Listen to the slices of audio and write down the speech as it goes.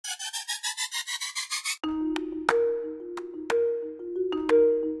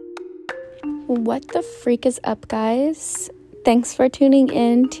What the freak is up, guys? Thanks for tuning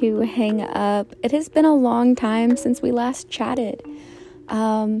in to Hang Up. It has been a long time since we last chatted.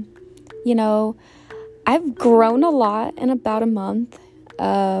 I've grown a lot in about a month,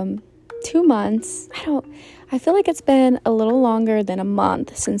 2 months. I feel like it's been a little longer than a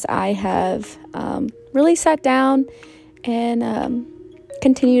month since I have really sat down and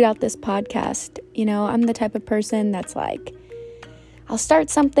continued out this podcast. I'm the type of person that's like, I'll start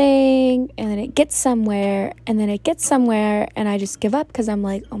something and then it gets somewhere and I just give up because I'm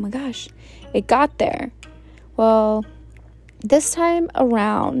like, oh my gosh, it got there. Well, this time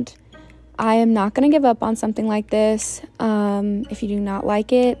around, I am not going to give up on something like this. If you do not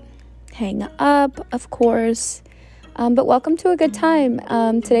like it, hang up, of course. But welcome to a good time.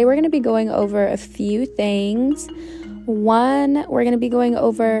 Today we're going to be going over a few things. One, we're going to be going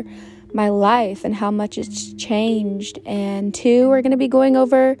over my life and how much it's changed. And two, we're going to be going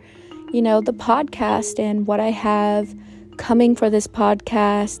over, the podcast and what I have coming for this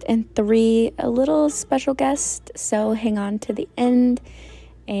podcast. And three, a little special guest. So hang on to the end.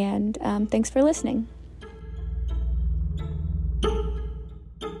 And thanks for listening.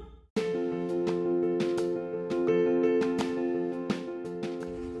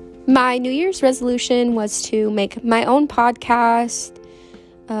 My New Year's resolution was to make my own podcast.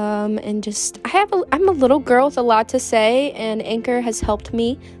 And just, I'm a little girl with a lot to say, and Anchor has helped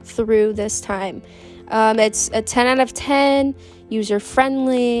me through this time. It's a 10 out of 10, user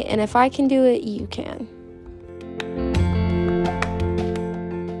friendly, and if I can do it, you can.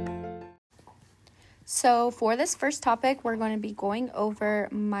 So for this first topic, we're going to be going over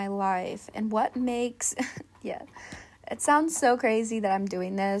my life and what makes, it sounds so crazy that I'm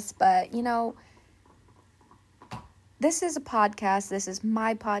doing this, but this is a podcast, this is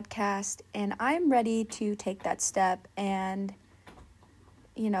my podcast, and I'm ready to take that step and,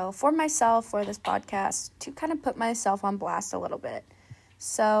 for myself, for this podcast, to kind of put myself on blast a little bit.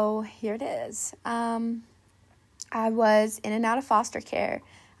 So here it is. I was in and out of foster care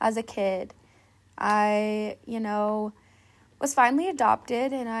as a kid. I, was finally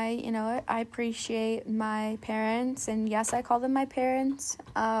adopted, and I appreciate my parents, and yes, I call them my parents.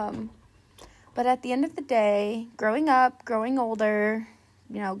 But at the end of the day, growing up, growing older,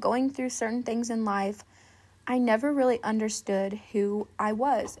 going through certain things in life, I never really understood who I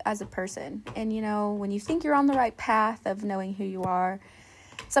was as a person. And, when you think you're on the right path of knowing who you are,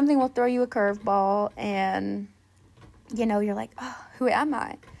 something will throw you a curveball and, you're like, oh, who am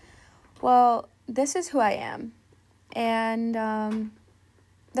I? Well, this is who I am. And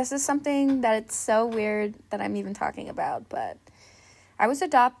this is something that it's so weird that I'm even talking about, but I was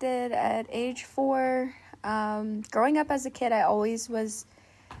adopted at age 4. Growing up as a kid, I always was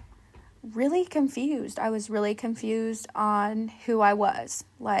really confused. I was really confused on who I was.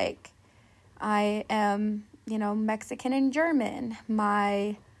 Like, I am, Mexican and German.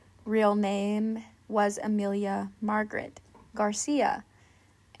 My real name was Amelia Margaret Garcia.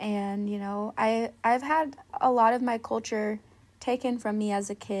 And, I've had a lot of my culture taken from me as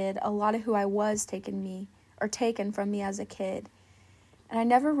a kid. A lot of who I was taken from me as a kid. And I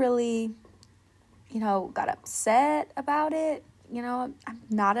never really, got upset about it. I'm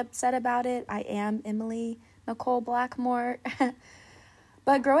not upset about it. I am Emily Nicole Blackmore.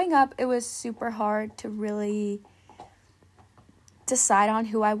 But growing up, it was super hard to really decide on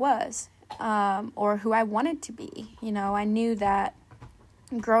who I was, or who I wanted to be. I knew that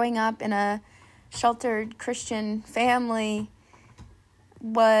growing up in a sheltered Christian family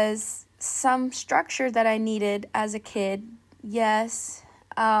was some structure that I needed as a kid. Yes,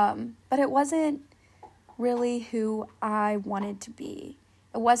 but it wasn't really who I wanted to be.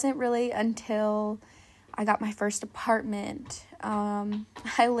 It wasn't really until I got my first apartment.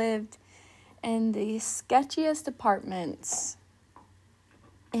 I lived in the sketchiest apartments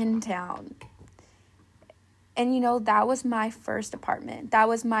in town. And, that was my first apartment. That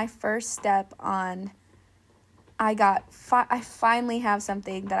was my first step on, I finally have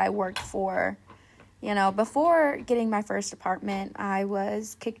something that I worked for. Before getting my first apartment, I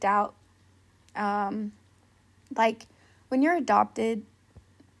was kicked out. When you're adopted,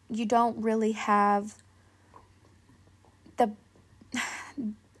 you don't really have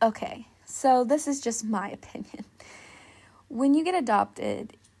okay, so this is just my opinion. When you get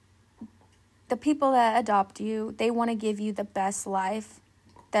adopted, the people that adopt you, they want to give you the best life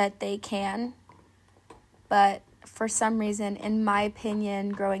that they can. But for some reason, in my opinion,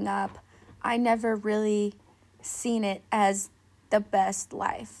 growing up, I never really seen it as the best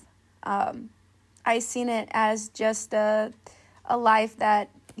life. I seen it as just a life that,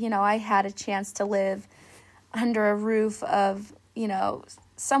 I had a chance to live under a roof of,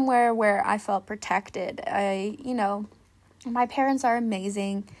 somewhere where I felt protected. My parents are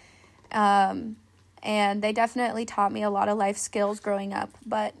amazing. And they definitely taught me a lot of life skills growing up.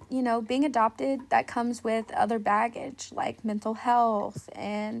 But, being adopted, that comes with other baggage, like mental health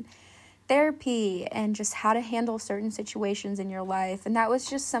and therapy and just how to handle certain situations in your life. And that was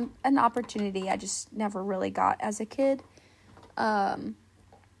just an opportunity I just never really got as a kid.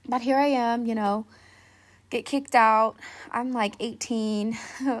 But here I am, get kicked out. I'm like 18,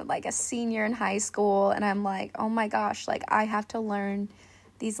 like a senior in high school. And I'm like, oh my gosh, like I have to learn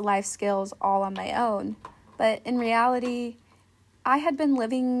these life skills all on my own. But in reality, I had been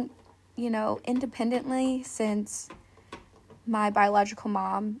living, independently since my biological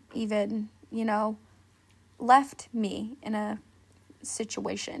mom even, left me in a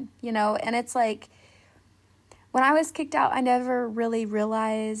situation, and it's like, when I was kicked out, I never really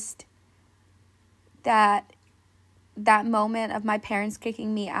realized that moment of my parents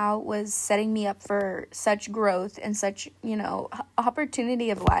kicking me out was setting me up for such growth and such,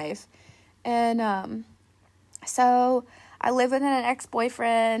 opportunity of life. And so I live with an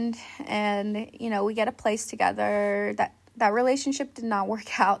ex-boyfriend, and, we get a place together. That relationship did not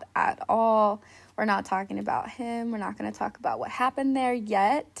work out at all. We're not talking about him. We're not going to talk about what happened there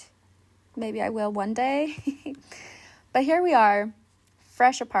yet. Maybe I will one day. But here we are,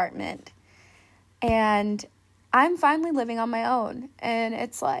 fresh apartment. And I'm finally living on my own. And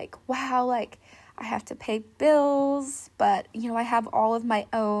it's like, wow, like I have to pay bills, but I have all of my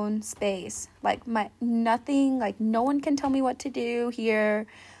own space. Like nothing, like no one can tell me what to do here.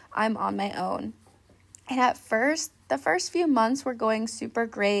 I'm on my own. And at first, the first few months were going super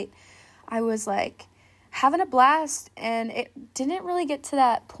great. I was like having a blast, and it didn't really get to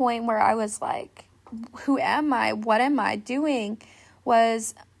that point where I was like, who am I? What am I doing?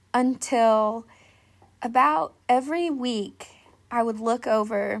 Was until about every week I would look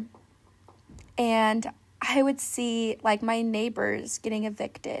over and I would see like my neighbors getting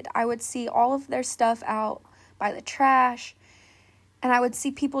evicted. I would see all of their stuff out by the trash, and I would see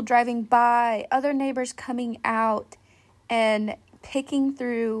people driving by, other neighbors coming out and picking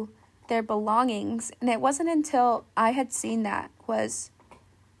through their belongings. And it wasn't until I had seen that was,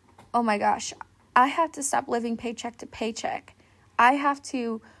 oh my gosh, I have to stop living paycheck to paycheck. I have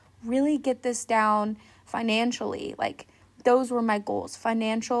to really get this down financially. Like, those were my goals.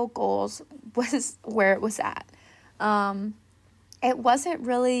 Financial goals was where it was at. It wasn't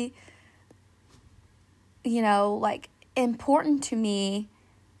really, like important to me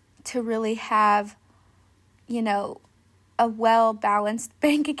to really have, a well-balanced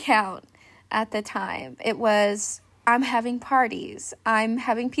bank account at the time. It was, I'm having parties, I'm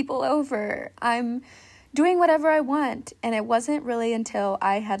having people over, I'm doing whatever I want. And it wasn't really until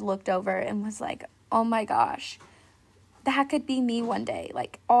I had looked over and was like, oh my gosh, that could be me one day.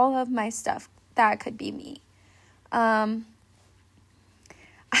 Like, all of my stuff, that could be me. I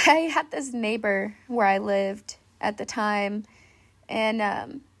had this neighbor where I lived at the time,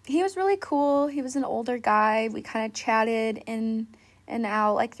 and he was really cool. He was an older guy. We kind of chatted in and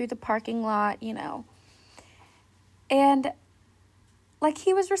out, like, through the parking lot, And, like,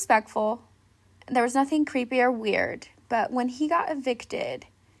 he was respectful. There was nothing creepy or weird. But when he got evicted,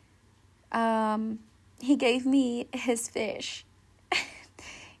 he gave me his fish.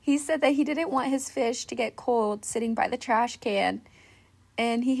 He said that he didn't want his fish to get cold sitting by the trash can.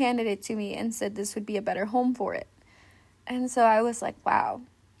 And he handed it to me and said this would be a better home for it. And so I was like, wow,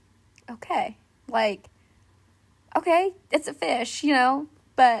 okay. Like, okay, it's a fish,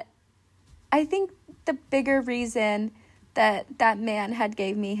 But I think the bigger reason that man had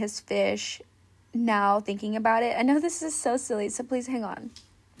gave me his fish, now thinking about it, I know this is so silly, so please hang on.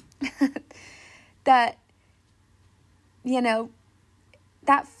 That,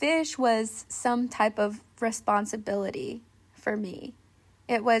 that fish was some type of responsibility for me.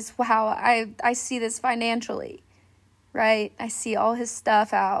 It was, wow, I see this financially, right? I see all his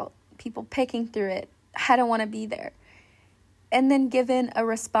stuff out, people picking through it. I don't want to be there. And then given a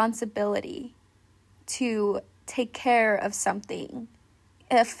responsibility to take care of something,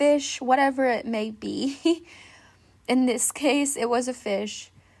 a fish, whatever it may be. In this case, it was a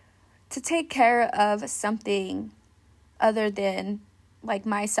fish. To take care of something other than, like,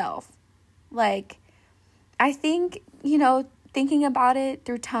 myself. Like, I think, thinking about it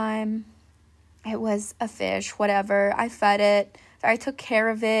through time, it was a fish, whatever. I fed it. I took care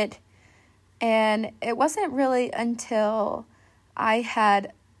of it. And it wasn't really until I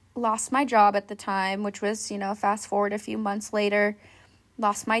had lost my job at the time, which was, fast forward a few months later,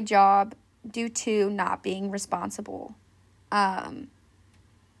 lost my job due to not being responsible. And,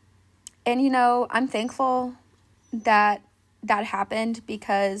 I'm thankful that that happened,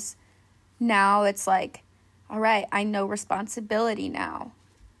 because now it's like, all right, I know responsibility now.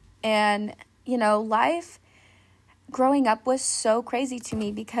 And, life growing up was so crazy to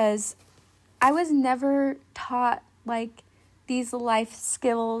me because I was never taught, like, these life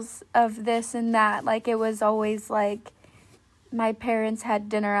skills of this and that. Like, it was always, like, my parents had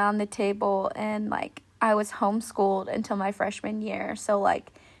dinner on the table, and, like, I was homeschooled until my freshman year. So,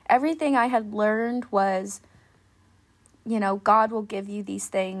 like, everything I had learned was, God will give you these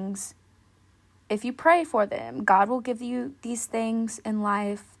things if you pray for them. God will give you these things in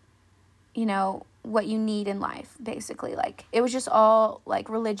life, what you need in life, basically. Like, it was just all, like,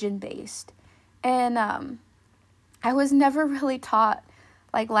 religion-based. And I was never really taught,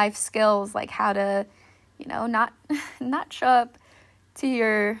 like, life skills, like how to, not show up to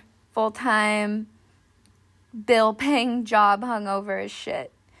your full-time bill-paying job hungover as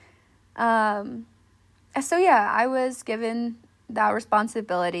shit. So yeah, I was given that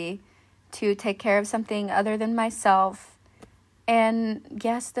responsibility to take care of something other than myself. And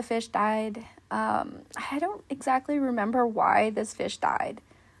yes, the fish died. I don't exactly remember why this fish died,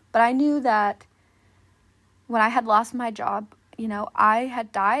 but I knew that when I had lost my job, I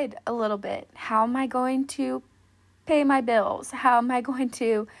had died a little bit. How am I going to pay my bills? How am I going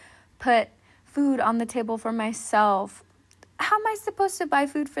to put food on the table for myself? How am I supposed to buy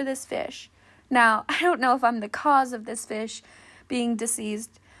food for this fish? Now, I don't know if I'm the cause of this fish being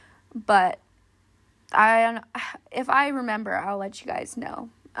deceased, but if I remember, I'll let you guys know.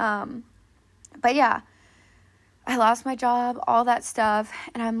 But yeah, I lost my job, all that stuff,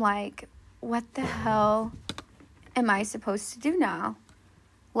 and I'm like, what the hell am I supposed to do now?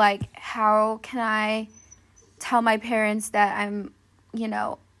 Like, how can I tell my parents that I'm,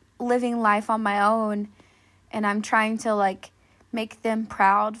 living life on my own, and I'm trying to, like, make them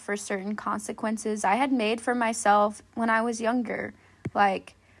proud for certain consequences I had made for myself when I was younger?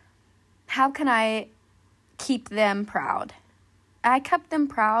 Like, how can I keep them proud? I kept them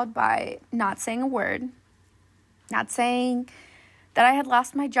proud by not saying a word, not saying that I had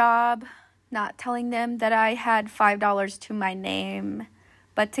lost my job, not telling them that I had $5 to my name,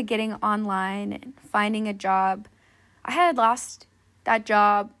 but to getting online and finding a job. I had lost that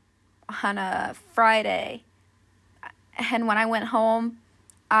job on a Friday, and when I went home,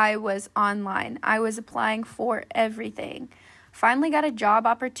 I was online. I was applying for everything. Finally got a job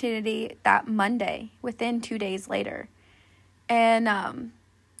opportunity that Monday, within 2 days later. And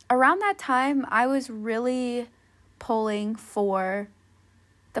around that time, I was really pulling for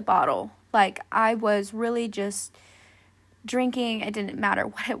the bottle. Like, I was really just drinking. It didn't matter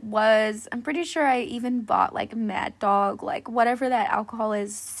what it was. I'm pretty sure I even bought, like, Mad Dog, like, whatever that alcohol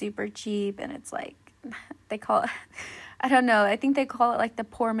is, super cheap. And it's like, they call it, I don't know, I think they call it, like, the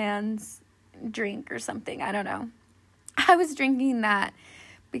poor man's drink or something. I don't know. I was drinking that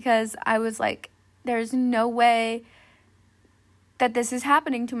because I was like, there's no way that this is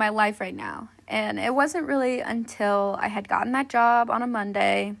happening to my life right now. And it wasn't really until I had gotten that job on a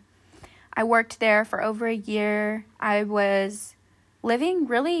Monday. I worked there for over a year. I was living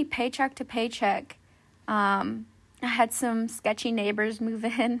really paycheck to paycheck. I had some sketchy neighbors move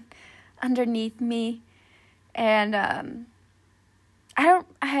in underneath me. And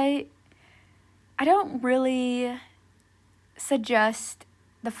I don't really suggest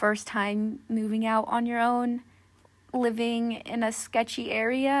the first time moving out on your own, living in a sketchy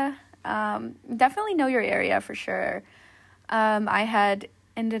area. Definitely know your area for sure. I had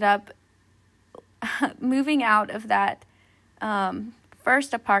ended up moving out of that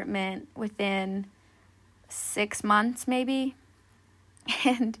first apartment within 6 months maybe,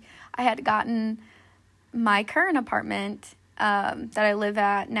 and I had gotten my current apartment that I live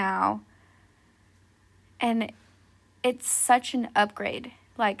at now, and it's such an upgrade.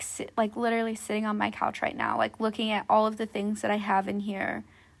 Like literally sitting on my couch right now, like looking at all of the things that I have in here,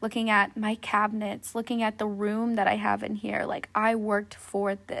 looking at my cabinets, looking at the room that I have in here. Like, I worked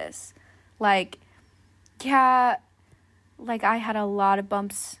for this. Like, yeah, like I had a lot of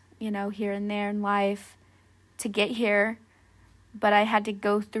bumps, here and there in life to get here, but I had to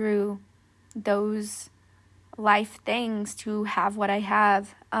go through those life things to have what I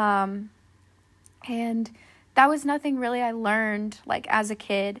have. And that was nothing really I learned, like, as a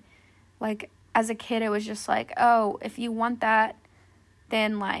kid. Like, as a kid, it was just like, oh, if you want that,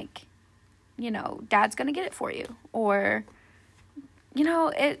 then, like, Dad's gonna get it for you. Or,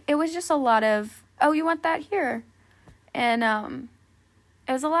 it was just a lot of, oh, you want that? Here. And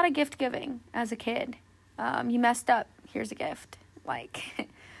it was a lot of gift giving as a kid. You messed up, here's a gift. Like,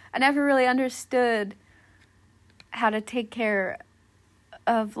 I never really understood how to take care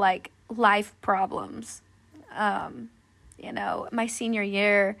of, like, life problems. my senior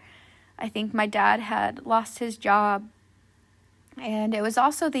year, I think my dad had lost his job. And it was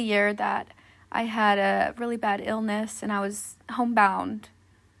also the year that I had a really bad illness and I was homebound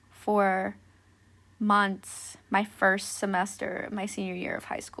for months, my first semester, my senior year of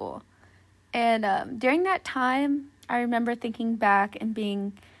high school. And during that time, I remember thinking back and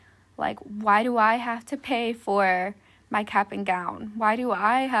being like, why do I have to pay for my cap and gown? Why do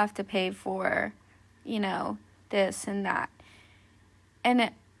I have to pay for, this and that?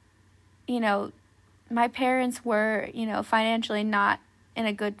 And, my parents were, financially not in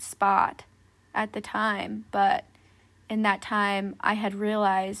a good spot at the time. But in that time, I had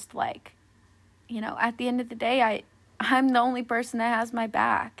realized, at the end of the day, I'm the only person that has my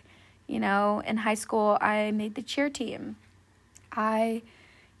back. In high school, I made the cheer team. I,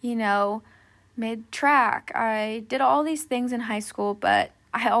 made track. I did all these things in high school, but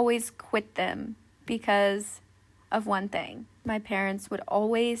I always quit them because of one thing. My parents would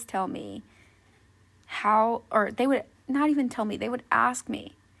always tell me they would not even tell me, they would ask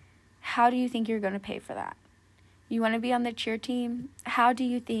me, how do you think you're going to pay for that? You want to be on the cheer team? How do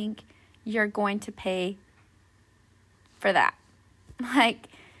you think you're going to pay for that?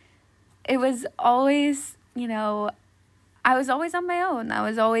 It was always, I was always on my own. I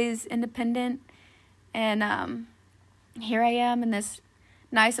was always independent. And here I am in this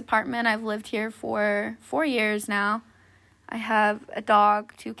nice apartment. I've lived here for 4 years now. I have a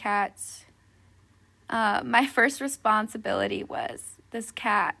dog, 2 cats. My first responsibility was this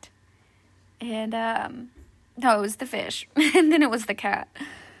cat. And, no, it was the fish. And then it was the cat.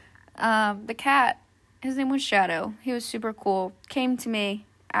 The cat, his name was Shadow. He was super cool. Came to me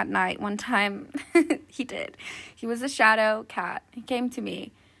at night one time. He did. He was a shadow cat. He came to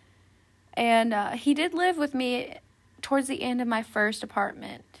me. And he did live with me towards the end of my first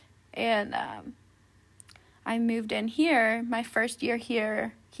apartment. And I moved in here. My first year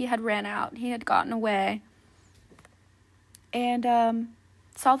here, he had ran out. He had gotten away. And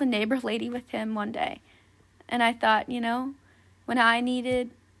saw the neighbor lady with him one day. And I thought, when I needed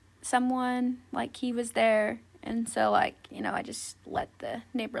someone, he was there. And so, I just let the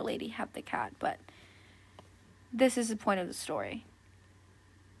neighbor lady have the cat. But this is the point of the story.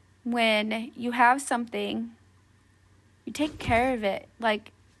 When you have something, you take care of it.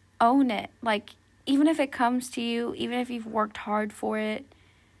 Own it. Even if it comes to you, even if you've worked hard for it,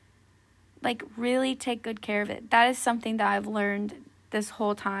 really take good care of it. That is something that I've learned this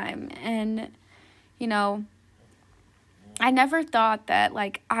whole time. And, I never thought that,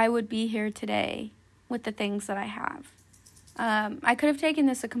 I would be here today with the things that I have. I could have taken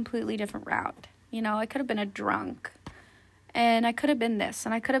this a completely different route. I could have been a drunk. And I could have been this,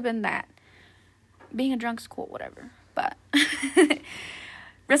 and I could have been that. Being a drunk's cool, whatever. But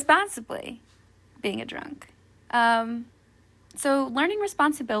responsibly being a drunk. So learning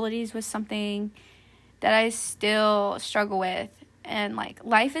responsibilities was something that I still struggle with. And,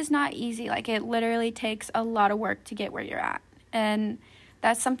 life is not easy. It literally takes a lot of work to get where you're at. And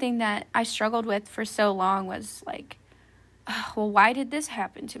that's something that I struggled with for so long was, well, why did this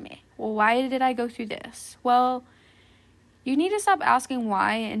happen to me? Well, why did I go through this? Well, you need to stop asking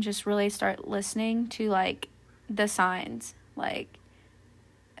why and just really start listening to, the signs.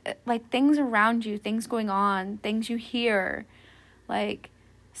 Things around you, things going on, things you hear.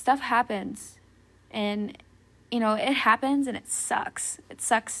 Stuff happens. And, it happens and it sucks. It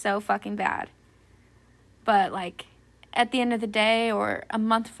sucks so fucking bad. But, at the end of the day or a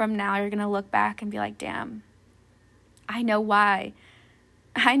month from now, you're going to look back and be like, damn, I know why.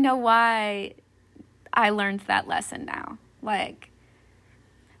 I know why I learned that lesson now.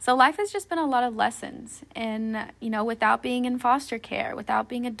 So life has just been a lot of lessons. And, without being in foster care, without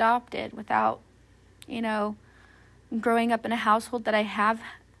being adopted, without, growing up in a household that I have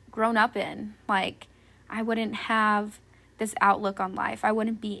grown up in, I wouldn't have this outlook on life. I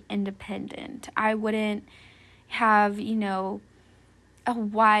wouldn't be independent. I wouldn't have, a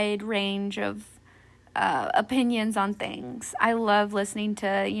wide range of opinions on things. I love listening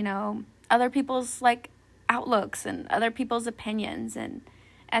to, other people's, outlooks and other people's opinions. And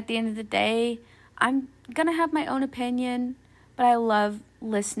at the end of the day, I'm going to have my own opinion, but I love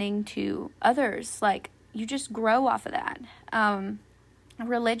listening to others. You just grow off of that.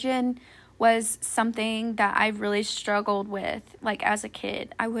 Religion was something that I really struggled with, as a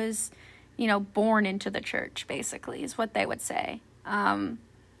kid. I was, born into the church, basically, is what they would say. And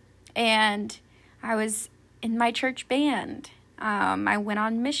I was in my church band. I went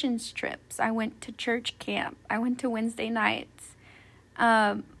on missions trips. I went to church camp. I went to Wednesday nights.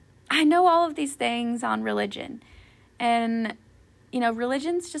 I know all of these things on religion. And,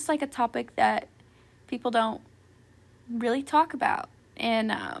 religion's just a topic that people don't really talk about.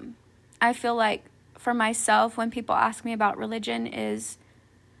 And I feel like for myself, when people ask me about religion, is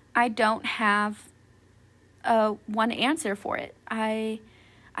I don't have one answer for it. I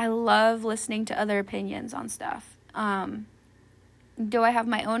love listening to other opinions on stuff. Do I have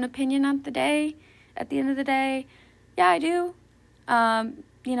my own opinion at the end of the day? Yeah, I do.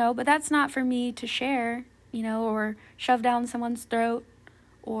 But that's not for me to share, or shove down someone's throat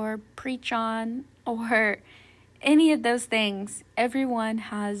or preach on or any of those things. Everyone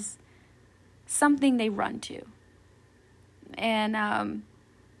has something they run to. And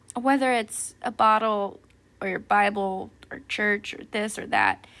whether it's a bottle or your Bible or church or this or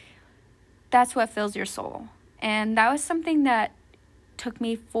that, that's what fills your soul. And that was something that took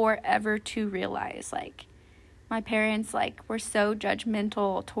me forever to realize. Like, my parents, were so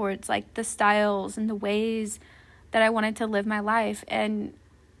judgmental towards, the styles and the ways that I wanted to live my life. And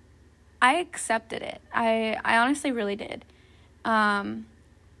I accepted it. I honestly really did. I've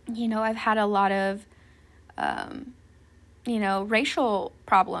had a lot of, racial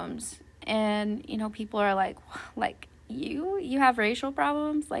problems. And, people are like, you have racial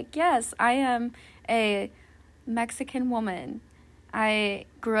problems? Yes, I am a Mexican woman. I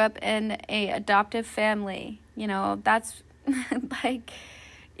grew up in a adoptive family. That's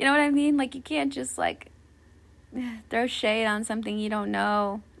you know what I mean? You can't just throw shade on something you don't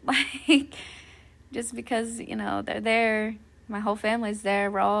know. Just because, they're there, my whole family's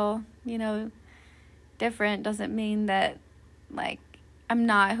there, we're all, different, doesn't mean that, I'm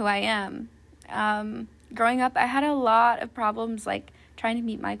not who I am. Growing up, I had a lot of problems, trying to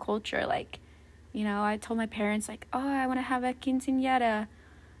meet my culture. I told my parents, oh, I want to have a quinceañera,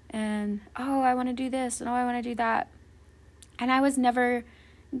 and, oh, I want to do this, and, oh, I want to do that. And I was never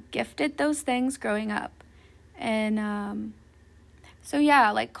gifted those things growing up. And, so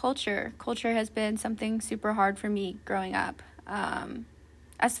yeah, culture has been something super hard for me growing up.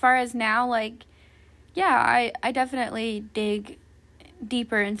 As far as now, I definitely dig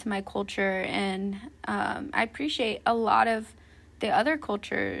deeper into my culture, and I appreciate a lot of the other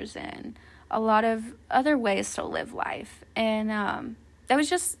cultures and a lot of other ways to live life. And that was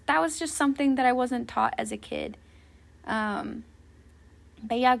just something that I wasn't taught as a kid. But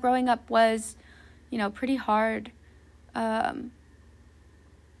yeah, growing up was, pretty hard.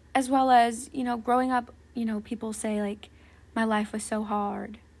 As well as, growing up, people say, my life was so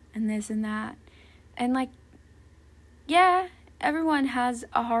hard and this and that. And, yeah, everyone has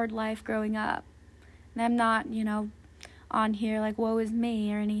a hard life growing up. And I'm not, on here woe is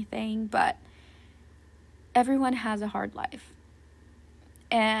me or anything, but everyone has a hard life.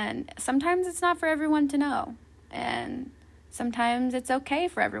 And sometimes it's not for everyone to know. And sometimes it's okay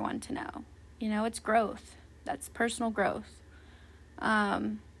for everyone to know. It's growth. That's personal growth.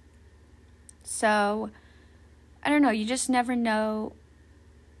 So, I don't know, you just never know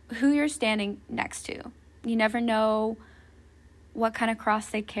who you're standing next to. You never know what kind of cross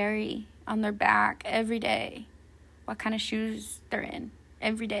they carry on their back every day, what kind of shoes they're in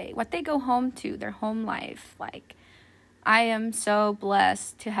every day, what they go home to, their home life. I am so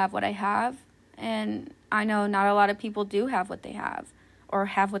blessed to have what I have, and I know not a lot of people do have what they have, or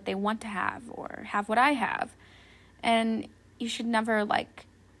have what they want to have, or have what I have. And you should never,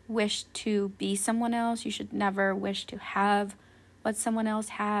 wish to be someone else. You should never wish to have what someone else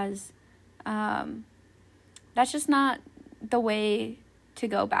has. That's just not the way to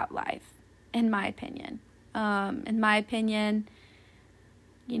go about life, in my opinion. In my opinion,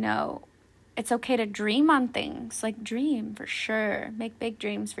 it's okay to dream on things. Dream, for sure. Make big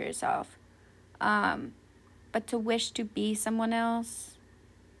dreams for yourself. But to wish to be someone else,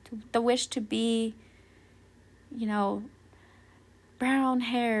 the wish to be, brown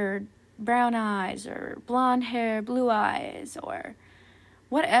hair, brown eyes, or blonde hair, blue eyes, or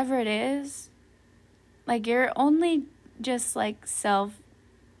whatever it is, you're only just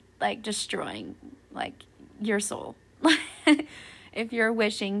destroying your soul. If you're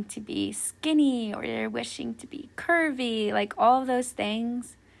wishing to be skinny, or you're wishing to be curvy, all of those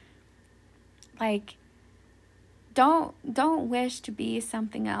things, don't wish to be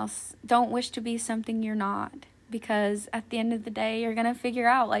something else. Don't wish to be something you're not. Because at the end of the day, you're going to figure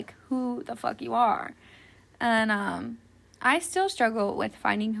out, who the fuck you are. And I still struggle with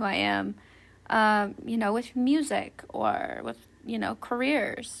finding who I am, with music or with,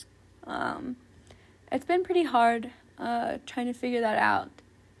 careers. It's been pretty hard trying to figure that out.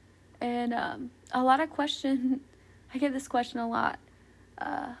 And a lot of I get this question a lot.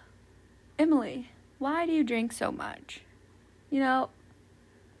 Emily, why do you drink so much?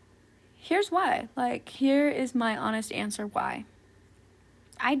 Here's why. Here is my honest answer why.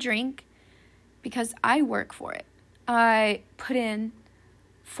 I drink because I work for it. I put in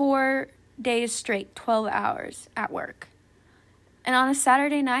 4 days straight, 12 hours at work. And on a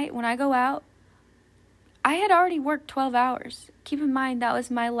Saturday night, when I go out, I had already worked 12 hours. Keep in mind, that was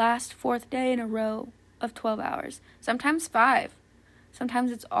my last 4th day in a row of 12 hours. Sometimes 5.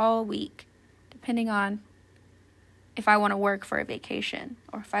 Sometimes it's all week, depending on if I want to work for a vacation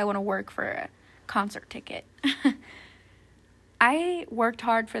or if I want to work for a concert ticket. I worked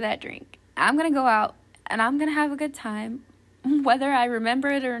hard for that drink. I'm going to go out and I'm going to have a good time, whether I remember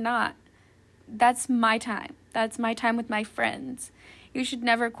it or not. That's my time. That's my time with my friends. You should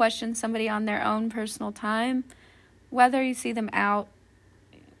never question somebody on their own personal time, whether you see them out.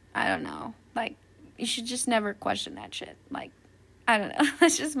 I don't know. Like, you should just never question that shit. Like, I don't know.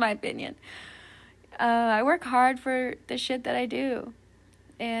 That's just my opinion. I work hard for the shit that I do.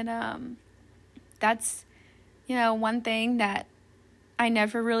 And that's, one thing that I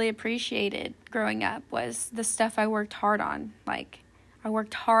never really appreciated growing up was the stuff I worked hard on. Like, I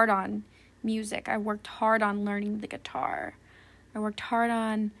worked hard on music. I worked hard on learning the guitar. I worked hard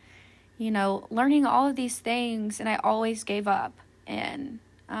on, learning all of these things, and I always gave up. And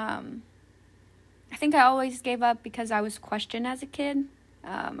I think I always gave up because I was questioned as a kid.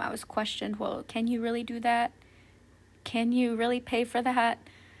 I was questioned, well, can you really do that? Can you really pay for that?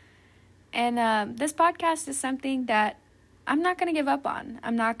 And this podcast is something that I'm not going to give up on.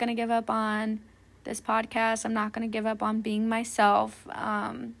 I'm not going to give up on this podcast. I'm not going to give up on being myself.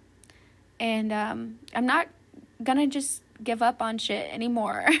 And I'm not going to just give up on shit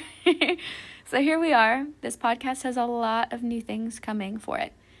anymore. So here we are. This podcast has a lot of new things coming for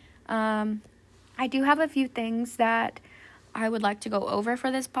it. I do have a few things that I would like to go over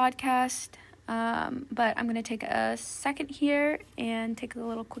for this podcast, but I'm going to take a second here and take a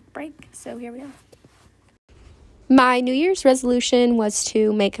little quick break. So here we are. My New Year's resolution was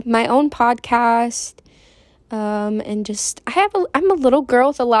to make my own podcast, and just, I'm a little girl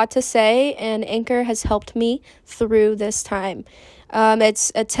with a lot to say, and Anchor has helped me through this time.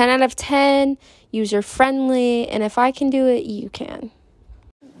 It's a 10 out of 10, user-friendly, and if I can do it, you can.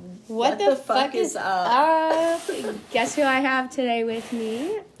 What the fuck is up? Guess who I have today with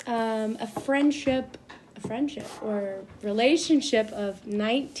me? A friendship or relationship of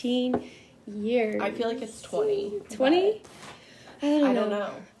 19 years. I feel like it's 20. 20? I don't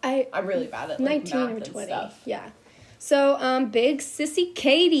know. I'm really bad at 19 math or and 20. stuff. Yeah. So, big sissy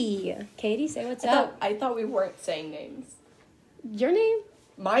Katie. Katie, say what's up. I thought we weren't saying names. Your name?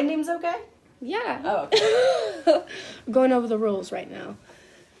 My name's okay? Yeah. Oh, okay. We're going over the rules right now.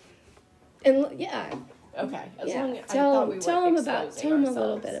 And yeah. Okay. As long as tell I thought we weren't tell them a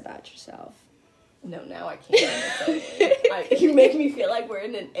little bit about yourself. No, now I can't. You make me feel like we're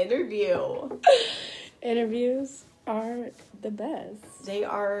in an interview. Interviews are the best. They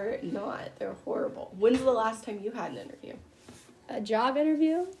are not. They're horrible. When's the last time you had an interview? A job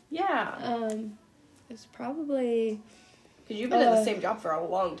interview? Yeah. It's probably... Because you've been at the same job for a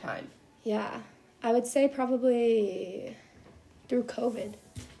long time. Yeah. I would say probably through COVID.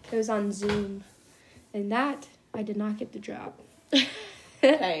 It was on Zoom. And that, I did not get the job.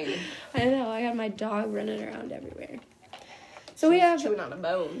 Dang. I know. I had my dog running around everywhere. So we have... chewing on a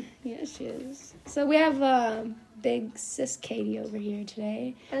bone. Yeah, she is. So we have big sis Katie over here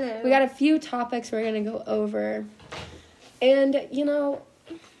today. Hello. We got a few topics we're going to go over. And,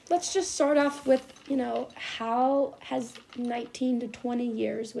 let's just start off with, how has 19 to 20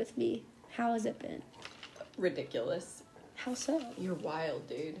 years with me? How has it been? Ridiculous. How so? You're wild,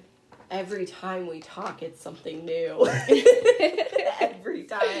 dude. Every time we talk, it's something new. Every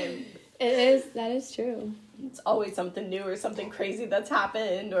time. That is true. It's always something new or something crazy that's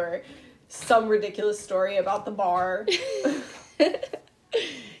happened or some ridiculous story about the bar.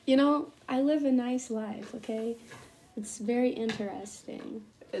 I live a nice life, okay? It's very interesting.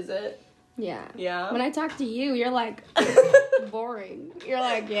 Is it? Yeah. Yeah. When I talk to you, you're like boring. You're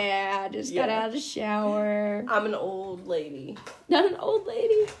like, I just got out of the shower. I'm an old lady. Not an old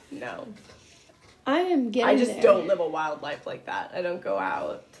lady? No. I am getting there. I just don't live a wild life like that. I don't go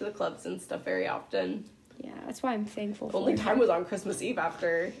out to the clubs and stuff very often. Yeah, that's why I'm thankful for it. The only time was on Christmas Eve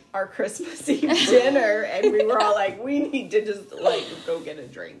after our Christmas Eve dinner, and we were all like, we need to just, go get a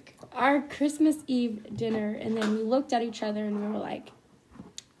drink. Our Christmas Eve dinner, and then we looked at each other, and we were like,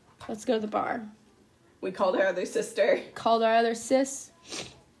 let's go to the bar. We called our other sister. Called our other sis.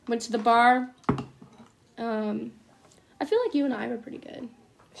 Went to the bar. I feel like you and I were pretty good.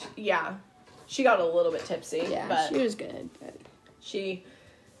 Yeah. She got a little bit tipsy. Yeah, but she was good. But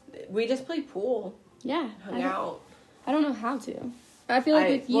we just played pool. Yeah. Hung out. I don't know how to. I feel like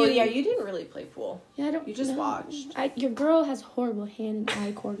with you... Well, yeah, you didn't really play pool. Yeah, I don't... You just watched. Your girl has horrible hand and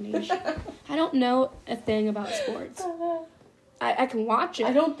eye coordination. I don't know a thing about sports. I can watch it.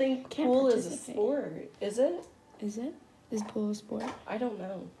 I don't think Can't pool is a participate. sport. Is it? Is it? Is pool a sport? I don't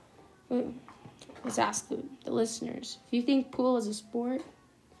know. Well, let's ask the listeners. If you think pool is a sport,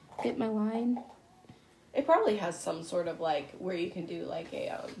 hit my line. It probably has some sort of, like, where you can do, like,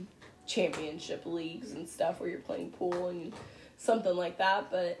 a championship leagues and stuff where you're playing pool and something like that,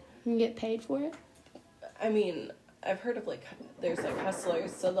 but... You can get paid for it? I mean, I've heard of, like, there's, like,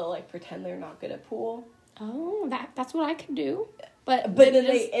 hustlers, so they'll, like, pretend they're not good at pool. Oh, that's what I could do. But then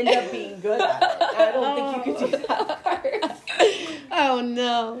they end up being good at it. I don't think you could do that part. Oh,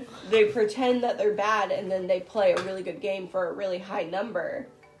 no. They pretend that they're bad, and then they play a really good game for a really high number.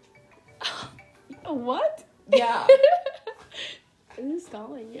 What? Yeah. Who's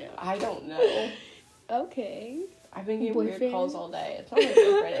calling you? I don't know. Okay. I've been getting Boyfriend? weird calls all day. It's not my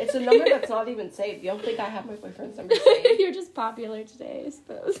boyfriend. It's a number that's not even saved. You don't think I have my boyfriend's number saved? You're just popular today, I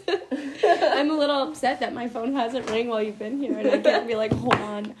suppose. I'm a little upset that my phone hasn't rang while you've been here, and I can't be like, hold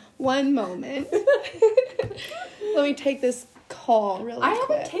on, one moment. Let me take this call really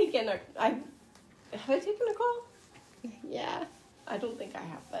quick. Have I taken a call? Yeah. I don't think I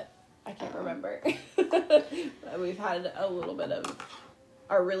have, but I can't remember. We've had a little bit of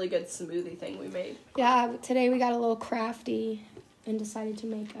our really good smoothie thing we made. Yeah, today we got a little crafty and decided to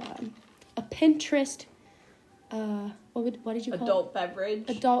make a Pinterest, what did you call Adult beverage.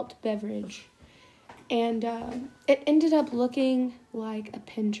 Adult beverage. And it ended up looking like a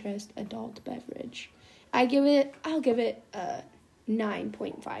Pinterest adult beverage. I'll give it a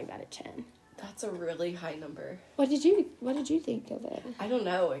 9.5 out of 10. That's a really high number. What did you think of it? I don't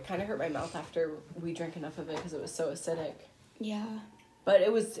know. It kind of hurt my mouth after we drank enough of it because it was so acidic. Yeah. But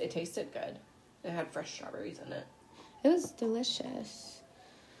it tasted good. It had fresh strawberries in it. It was delicious.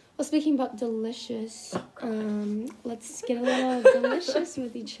 Well, speaking about delicious, let's get a little delicious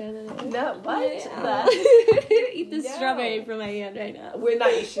with each other. No, what? Yeah. Eat the strawberry from my hand right now.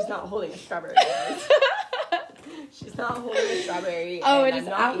 She's not holding a strawberry. She's not holding a strawberry. Oh, and it is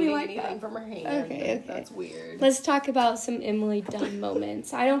I'm not out me eating like anything that. from her hand. Okay. That's weird. Let's talk about some Emily Dunn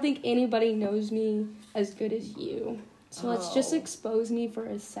moments. I don't think anybody knows me as good as you. So let's just expose me for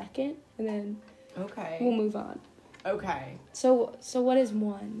a second, and then we'll move on. Okay. So what is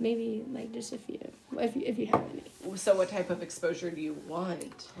one? Maybe, like, just a few, if you have any. So what type of exposure do you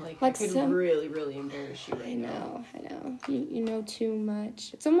want? Like I could really, really embarrass you right now. I know. You know too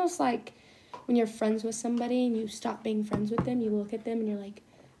much. It's almost like when you're friends with somebody and you stop being friends with them, you look at them and you're like,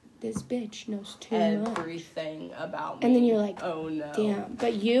 this bitch knows too much. Everything about me. And then you're like, oh no. Damn.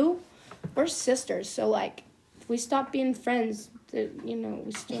 But we're sisters, so, like, if we stop being friends,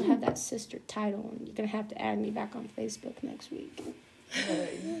 we still have that sister title, and you're going to have to add me back on Facebook next week.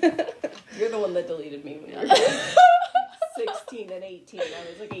 You're the one that deleted me when you were like 16 and 18. I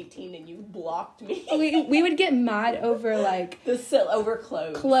was like 18 and you blocked me. We would get mad over, like... over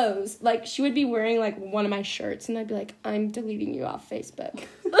clothes. Clothes. Like, she would be wearing, like, one of my shirts, and I'd be like, I'm deleting you off Facebook.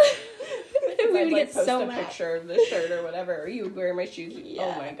 We would get so mad. Post a picture of the shirt or whatever. Or you would wear my shoes. Yeah.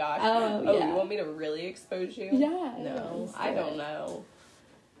 Oh my gosh. Oh, yeah. You want me to really expose you? Yeah. No, I don't know.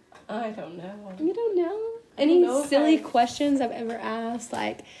 I don't know. You don't know? Any silly questions I've ever asked?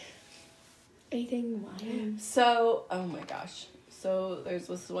 Like, anything wild? So, oh my gosh. So, there's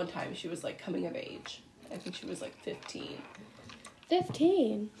this one time she was, like, coming of age. I think she was, like, 15.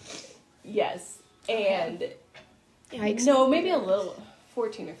 15? Yes. And... Yikes. No, maybe a little...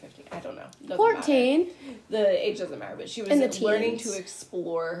 14 or 15. I don't know. Doesn't 14? Matter. The age doesn't matter, but she was learning to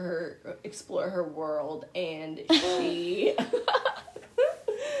explore her world, and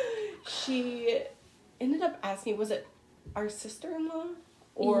she ended up asking, was it our sister-in-law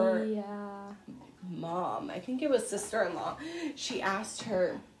or mom? I think it was sister-in-law. She asked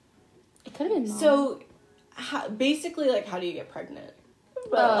her. It could have been mom. So, basically, like, how do you get pregnant?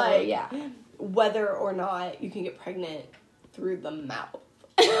 But whether or not you can get pregnant through the mouth.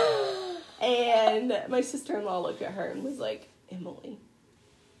 And my sister-in-law looked at her and was like, Emily,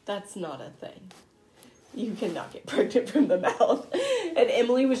 that's not a thing. You cannot get pregnant from the mouth. And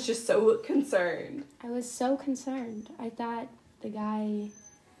Emily was just so concerned. I was so concerned. I thought the guy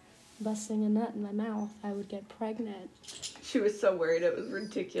busting a nut in my mouth, I would get pregnant. She was so worried. It was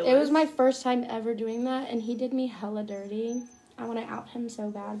ridiculous. It was my first time ever doing that, and he did me hella dirty. I want to out him so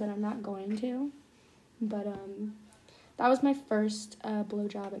bad, but I'm not going to. But, that was my first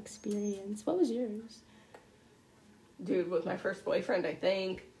blowjob experience. What was yours? Dude, with my first boyfriend, I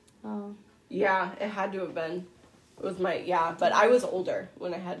think. Oh. Yeah, it had to have been. It was but I was older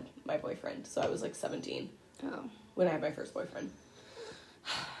when I had my boyfriend, so I was like 17. Oh. When I had my first boyfriend.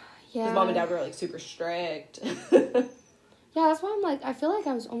 Yeah. Because mom and dad were, like, super strict. Yeah, that's why I'm like, I feel like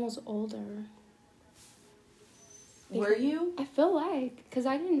I was almost older. Were you? I feel like, because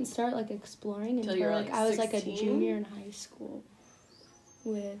I didn't start, like, exploring until you were, like, I was, like, a 16? junior in high school.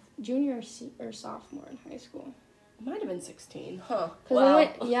 Junior or sophomore in high school. Might have been 16, huh?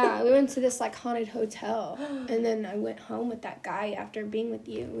 Because we went to this, like, haunted hotel, and then I went home with that guy after being with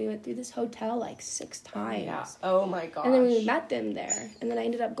you. We went through this hotel, like, 6 times. Yeah. Oh, my gosh. And then we met them there, and then I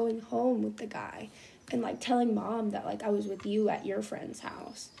ended up going home with the guy, and, like, telling mom that, like, I was with you at your friend's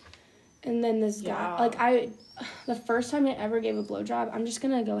house. And then this guy, like, the first time I ever gave a blowjob, I'm just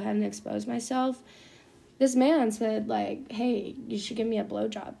gonna go ahead and expose myself. This man said, like, hey, you should give me a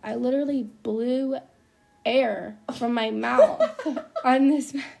blowjob. I literally blew air from my mouth on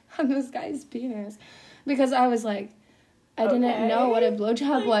this guy's penis. Because I was like, I didn't know what a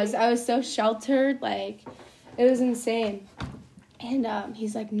blowjob was. I was so sheltered, like, it was insane. And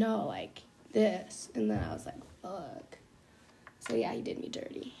he's like, no, like, this. And then I was like, fuck. So, yeah, he did me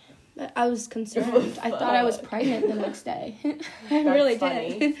dirty. I was concerned. I thought I was pregnant the next day. I really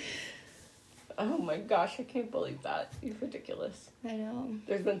did. Oh my gosh, I can't believe that. You're ridiculous. I know.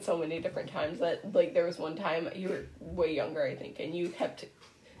 There's been so many different times that, like, there was one time, you were way younger, I think, and you kept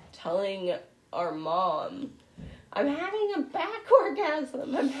telling our mom, I'm having a back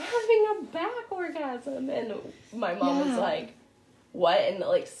orgasm. I'm having a back orgasm. And my mom was like, what? And,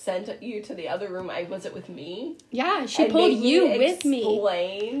 like, sent you to the other room. Was it with me? Yeah, she pulled you with me.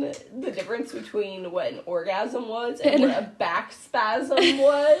 Explain the difference between what an orgasm was and what a back spasm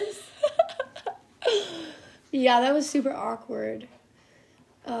was. Yeah, that was super awkward.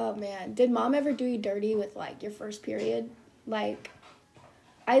 Oh, man. Did mom ever do you dirty with, like, your first period? Like,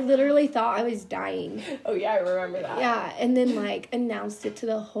 I literally thought I was dying. Oh, yeah, I remember that. Yeah, and then, like, announced it to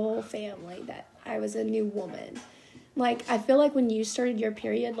the whole family that I was a new woman. Like, I feel like when you started your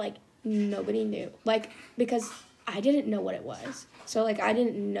period, like, nobody knew. Like, because I didn't know what it was. So, like, I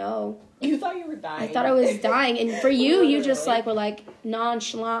didn't know. You thought you were dying. I thought I was dying. And for you, you just, like, were, like,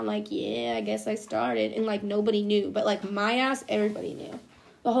 nonchalant. Like, yeah, I guess I started. And, like, nobody knew. But, like, my ass, everybody knew.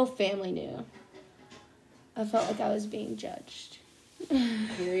 The whole family knew. I felt like I was being judged.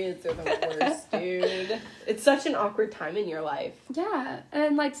 Periods are the worst, dude. It's such an awkward time in your life. Yeah.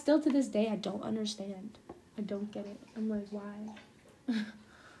 And, like, still to this day, I don't understand. I don't get it. I'm like, why?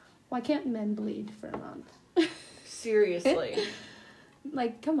 Why can't men bleed for a month? Seriously.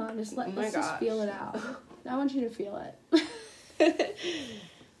 Like, come on, let's just feel it out. I want you to feel it.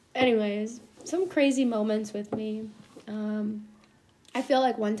 Anyways, some crazy moments with me. I feel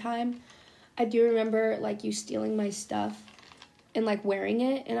like one time, I do remember, like, you stealing my stuff and, like, wearing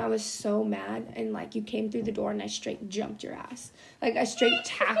it, and I was so mad, and, like, you came through the door, and I straight jumped your ass. Like, I straight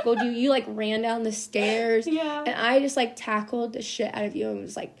tackled you. You, like, ran down the stairs, yeah. And I just, like, tackled the shit out of you and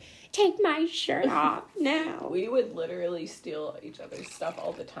was like, take my shirt off now. We would literally steal each other's stuff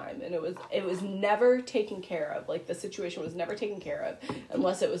all the time, and it was never taken care of. Like, the situation was never taken care of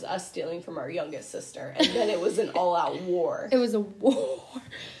unless it was us stealing from our youngest sister, and then it was an all-out war. It was a war.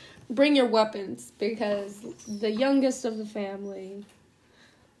 Bring your weapons, because the youngest of the family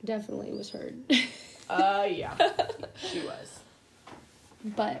definitely was hurt. Yeah. She was.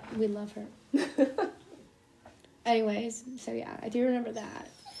 But we love her. Anyways, so yeah, I do remember that.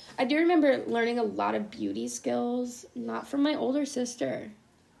 I do remember learning a lot of beauty skills, not from my older sister,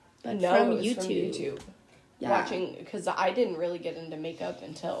 but from YouTube. Yeah. Watching, because I didn't really get into makeup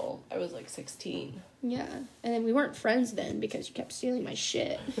until I was like 16. Yeah, and then we weren't friends then because you kept stealing my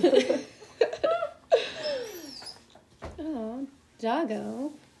shit. Oh,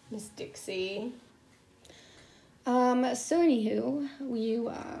 doggo. Miss Dixie. So anywho,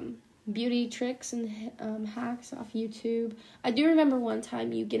 you beauty tricks and hacks off YouTube. I do remember one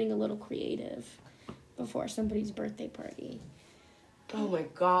time you getting a little creative before somebody's birthday party. Oh my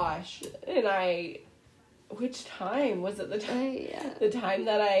gosh. And which time? Was it the time? The time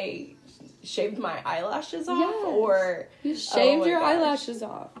that I shaved my eyelashes off? Yes. Or you shaved your eyelashes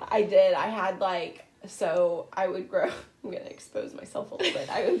off. I did. I had so I would grow, I'm going to expose myself a little bit.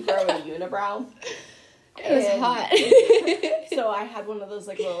 I would grow a unibrow. It was hot. So I had one of those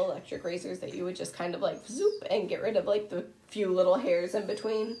like little electric razors that you would just kind of like zoop and get rid of like the few little hairs in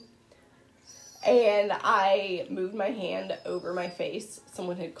between. And I moved my hand over my face.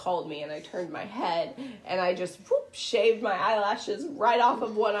 Someone had called me and I turned my head and I just shaved my eyelashes right off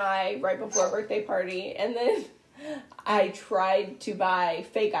of one eye right before a birthday party. And then I tried to buy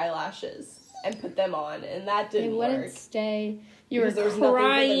fake eyelashes and put them on, and that didn't work. They wouldn't stay. You were there was crying.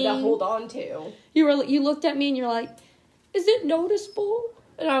 Nothing for them to hold on to. You looked at me and you're like, is it noticeable?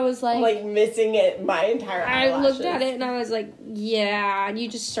 And I was like... I'm, like, missing it my entire eyelashes. I looked at it and I was like, yeah. And you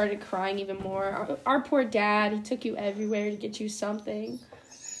just started crying even more. Our poor dad, he took you everywhere to get you something.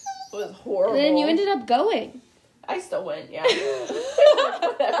 It was horrible. And then you ended up going. I still went, yeah.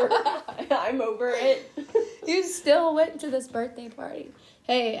 Whatever. I'm over it. You still went to this birthday party.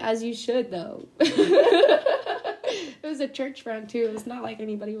 Hey, as you should, though. It was a church friend, too. It was not like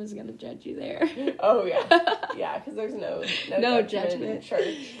anybody was going to judge you there. Oh, yeah. Yeah, because there's no judgment in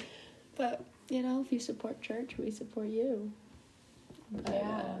church. But, you know, if you support church, we support you. But,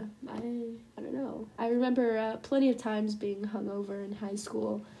 Yeah. I don't know. I remember plenty of times being hungover in high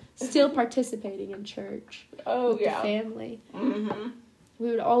school, still participating in church with the family. Mm-hmm. We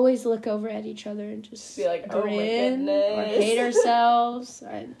would always look over at each other and just be like, grin oh my goodness, or hate ourselves.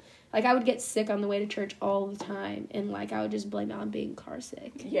 Like, I would get sick on the way to church all the time, and, like, I would just blame it on being car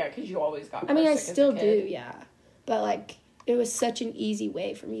sick. Yeah, because you always got I mean, I sick still as a kid. do, yeah. But, like, it was such an easy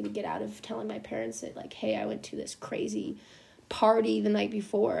way for me to get out of telling my parents that, like, hey, I went to this crazy party the night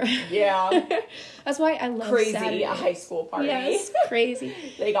before. Yeah. That's why I love crazy Saturdays. a high school party. Yes, crazy.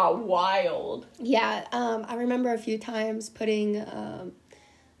 They got wild. Yeah, I remember a few times putting,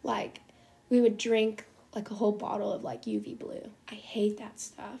 like, we would drink, like, a whole bottle of, like, UV blue. I hate that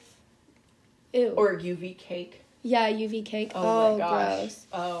stuff. Ew. Or UV cake. Yeah, UV cake. Oh my gosh. Gross.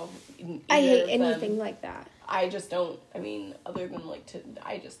 Oh, I hate anything like that. I just don't, I mean, other than, like,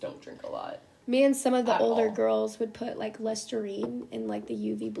 I just don't drink a lot. Me and some of the older all. girls would put, like, Listerine in, like, the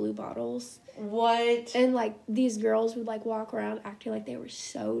UV blue bottles. What? And, like, these girls would, like, walk around acting like they were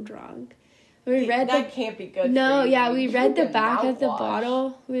so drunk. That can't be good No, for you. yeah, we read the back of the mouthwash.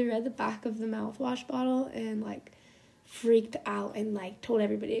 bottle. We read the back of the mouthwash bottle and, like, freaked out and, like, told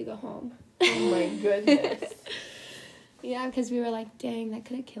everybody to go home. Oh, my goodness. Yeah, because we were like, dang, that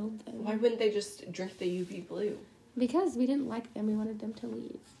could have killed them. Why wouldn't they just drink the UV blue? Because we didn't like them. We wanted them to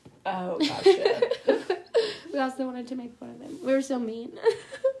leave. Oh, gotcha. We also wanted to make fun of them. We were so mean.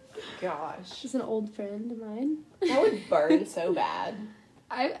 Gosh. She's an old friend of mine. That would burn so bad.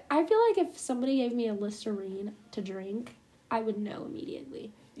 I feel like if somebody gave me a Listerine to drink, I would know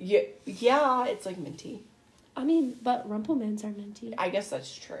immediately. Yeah, it's like minty. I mean, but Rumplemans are minty. I guess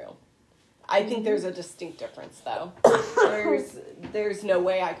that's true. I think there's a distinct difference, though. There's no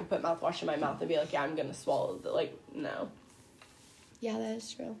way I could put mouthwash in my mouth and be like, yeah, I'm gonna swallow it. Like, no. Yeah, that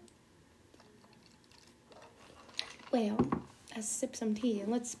is true. Well, let's sip some tea and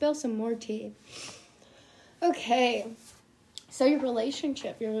let's spill some more tea. Okay. So your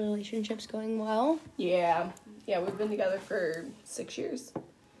relationship's going well? Yeah, we've been together for 6 years.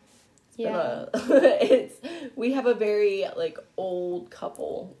 Yeah. We have a very, like, old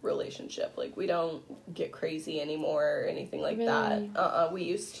couple relationship. Like, we don't get crazy anymore or anything like that. We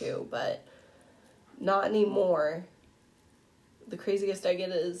used to, but not anymore. The craziest I get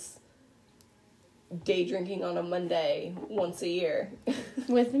is day drinking on a Monday once a year.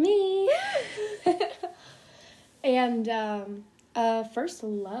 With me. And, first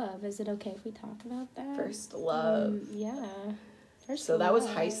love. Is it okay if we talk about that? First love. Yeah. So that was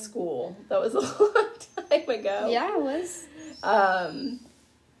high school. That was a long time ago. Yeah, it was.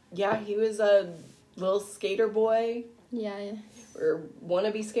 Yeah, he was a little skater boy. Yeah. Or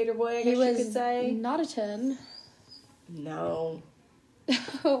wannabe skater boy, I guess you could say. He was not a 10. No.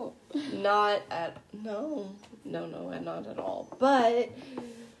 Oh. Not at all. But,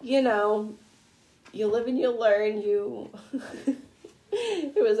 you know, you live and you learn.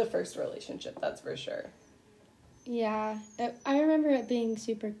 It was a first relationship, that's for sure. Yeah, I remember it being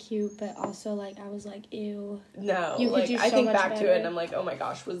super cute, but also, like, I was like, ew. No, you like, could do I so think much back better. to it and I'm like, oh my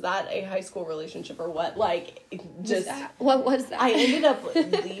gosh, was that a high school relationship or what? Like, just... What was that? I ended up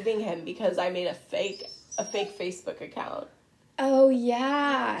leaving him because I made a fake Facebook account. Oh,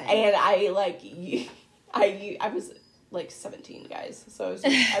 yeah. And I was, like, 17, guys. So I was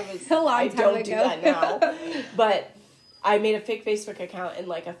A long I time don't ago. do that now. But I made a fake Facebook account and,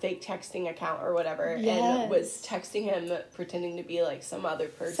 like, a fake texting account or whatever. Yes. And was texting him pretending to be, like, some other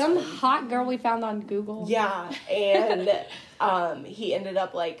person. Some hot girl we found on Google. Yeah. And he ended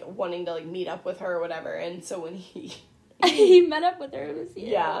up, like, wanting to, like, meet up with her or whatever. And so when he met up with her, it was you.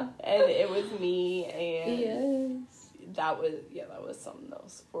 Yeah. And it was me. And yes. that was something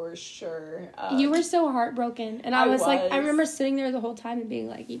else for sure. You were so heartbroken. And I was like, I was. remember sitting there the whole time and being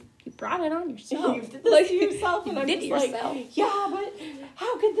like, you brought it on yourself. You did this to yourself, and I'm did just yourself. like, yeah, but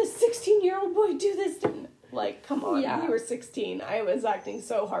how could this 16-year-old boy do this to me? Like, come on, Yeah. you were 16. I was acting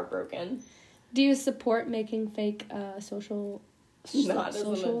so heartbroken. Do you support making fake socials? Not as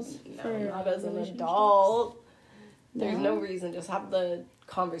an adult. There's no reason. Just have the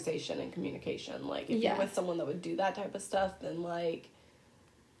conversation and communication. Like, if you're with someone that would do that type of stuff, then, like,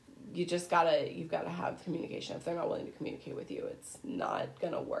 you've gotta have communication. If they're not willing to communicate with you, it's not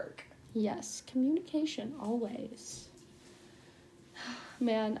gonna work. Yes, communication, always.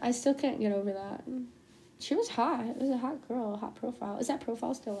 Man, I still can't get over that. She was hot. It was a hot girl, hot profile. Is that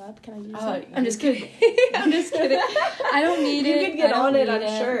profile still up? Can I use it? I'm just kidding. I'm just kidding. I don't need it. You could get on it, I'm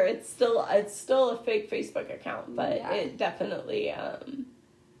sure. It's still a fake Facebook account, but it definitely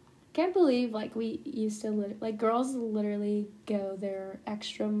Can't believe, like, we used to, girls literally go their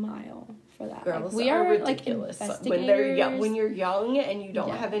extra mile for that. Girls we are like, ridiculous. investigators. When you're young and you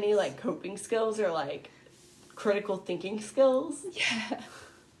don't have any, like, coping skills or, like, critical thinking skills. Yeah.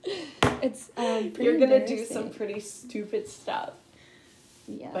 It's pretty you're gonna do some pretty stupid stuff.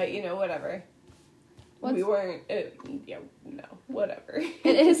 Yeah. But, whatever. We weren't, whatever.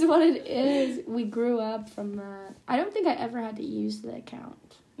 It is what it is. We grew up from that. I don't think I ever had to use the account.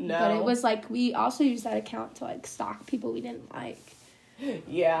 No. But it was like, we also used that account to, like, stalk people we didn't like.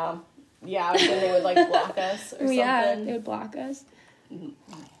 Yeah. Yeah, and they would, like, block us or something. Yeah, they would block us.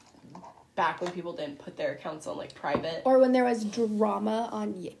 Back when people didn't put their accounts on, like, private. Or when there was drama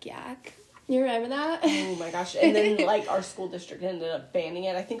on Yik Yak. You remember that? Oh, my gosh. And then, like, our school district ended up banning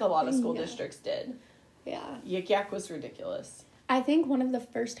it. I think a lot of school districts did. Yeah. Yik Yak was ridiculous. I think one of the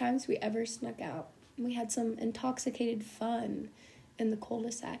first times we ever snuck out, we had some intoxicated fun in the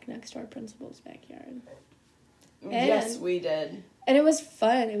cul-de-sac next to our principal's backyard. Yes, we did. And it was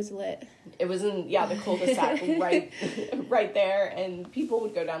fun. It was lit. It was in, the cul-de-sac right there, and people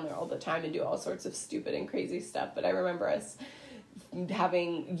would go down there all the time and do all sorts of stupid and crazy stuff, but I remember us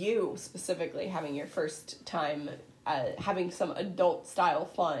you specifically having your first time having some adult-style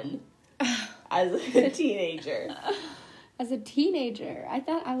fun as a teenager. As a teenager, I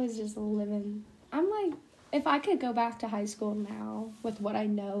thought I was just living... I'm like, if I could go back to high school now with what I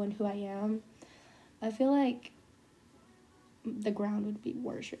know and who I am, I feel like the ground would be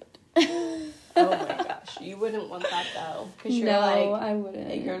worshipped. Oh my gosh, you wouldn't want that though. Because you're I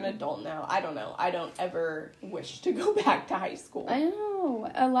wouldn't. You're an adult now. I don't know. I don't ever wish to go back to high school. I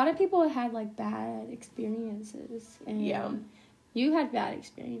know. A lot of people had, like, bad experiences. And you had bad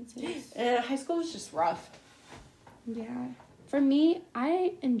experiences. High school was just rough. Yeah. For me,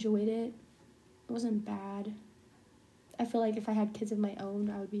 I enjoyed it. It wasn't bad. I feel like if I had kids of my own,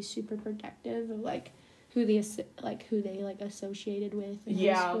 I would be super protective of, like, who they associated with in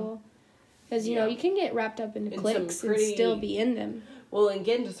high school. Because, you know, you can get wrapped up into cliques and still be in them. Well, and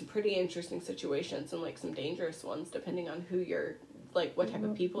get into some pretty interesting situations and, like, some dangerous ones, depending on who you're, like, what type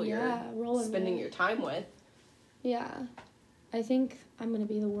of people you're spending your time with. Yeah. I think I'm going to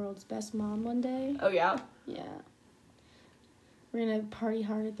be the world's best mom one day. Oh, yeah? Yeah. We're going to party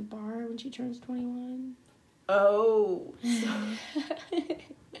hard at the bar when she turns 21. Oh.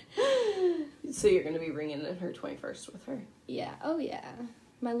 So you're going to be ringing in her 21st with her? Yeah. Oh, yeah.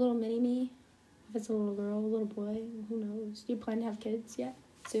 My little mini-me. If it's a little girl, a little boy, who knows? Do you plan to have kids yet?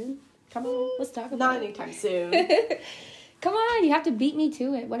 Soon? Come on, let's talk about it. Not anytime soon. Come on, you have to beat me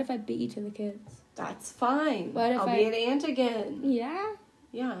to it. What if I beat you to the kids? That's fine. What if I'll be an aunt again. Yeah?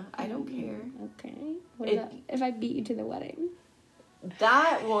 Yeah, I don't care. Okay. What about if I beat you to the wedding?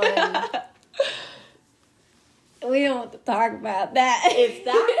 That one... We don't want to talk about that. If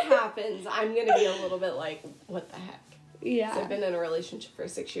that happens, I'm going to be a little bit like, what the heck? Yeah. So I've been in a relationship for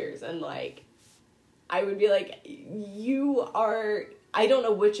 6 years, and, like, I would be like, you are... I don't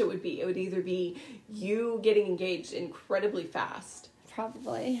know which it would be. It would either be you getting engaged incredibly fast.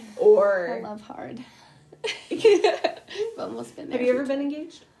 Probably. Or... I love hard. I've almost been there. Have you ever been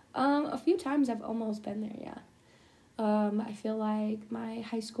engaged? A few times I've almost been there, yeah. I feel like my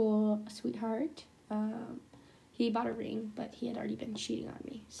high school sweetheart, he bought a ring, but he had already been cheating on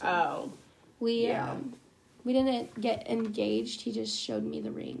me. So we didn't get engaged. He just showed me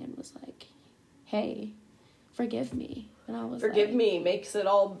the ring and was like, hey, forgive me. And I was Forgive me makes it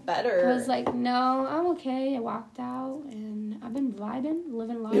all better. I was like, no, I'm okay. I walked out, and I've been vibing,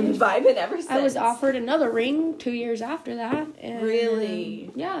 living life. You've been vibing ever since. I was offered another ring 2 years after that. And,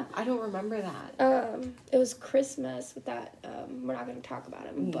 really? Yeah. I don't remember that. It was Christmas with that. We're not going to talk about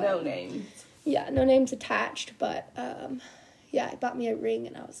him. But, no names. Yeah, no names attached, but yeah, he bought me a ring,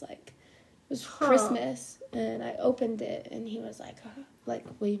 and I was like, it was Christmas, and I opened it, and he was like,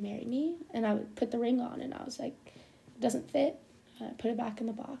 will you marry me? And I would put the ring on, and I was like, it doesn't fit. I put it back in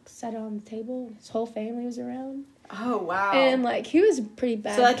the box, set it on the table. His whole family was around. Oh, wow. And, like, he was a pretty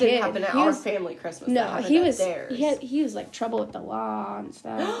bad So that kid. didn't happen at our family Christmas. No, he was theirs. He was, like, trouble with the law and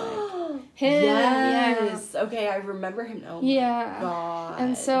stuff. Like, yes. Yeah. Okay, I remember him now. Oh, yeah. my God.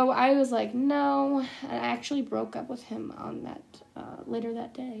 And so I was like, no. And I actually broke up with him on that, later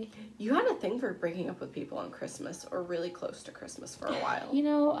that day. You had a thing for breaking up with people on Christmas or really close to Christmas for a while. You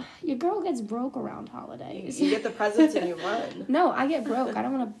know, your girl gets broke around holidays. You get the presents and you run. No, I get broke. I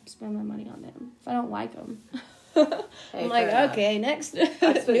don't want to spend my money on them if I don't like them. Hey, I'm like, okay, next I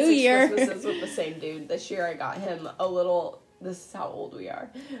spent New 6 Year. Christmases with the same dude. This year I got him a little, this is how old we are.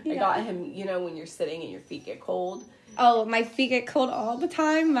 Yeah. I got him, you know, when you're sitting and your feet get cold. Oh, my feet get cold all the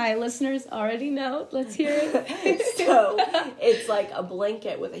time. My listeners already know. Let's hear it. So it's like a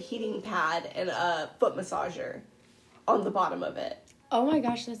blanket with a heating pad and a foot massager on the bottom of it. Oh my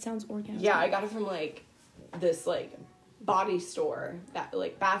gosh, that sounds orgasmic. Yeah, I got it from like this like body store, that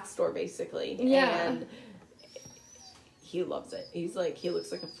like bath store basically. Yeah. And he loves it. He's like, he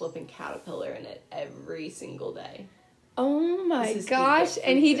looks like a flipping caterpillar in it every single day. Oh my This is gosh, deep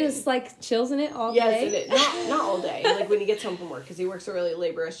and he freezing. just like chills in it all Yes, day. it is. Not all day. Like when he gets home from work, because he works a really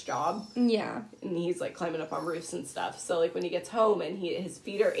laborious job. Yeah. And he's like climbing up on roofs and stuff. So like when he gets home and his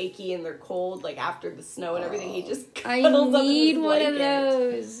feet are achy and they're cold, like after the snow and everything, he just I cuddles up in need his one of blanket.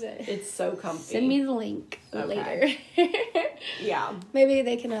 those. It's so comfy. Send me the link Okay. later. Yeah. Maybe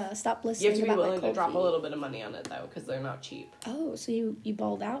they can stop You listening have to be about my willing to cold drop feet. a little bit of money on it though, because they're not cheap. Oh, so you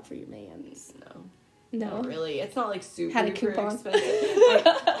balled out for your mans? No. No. Not really. It's not like super Had a duper coupon. expensive.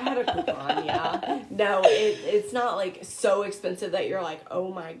 I had a coupon, yeah. No, it's not like so expensive that you're like,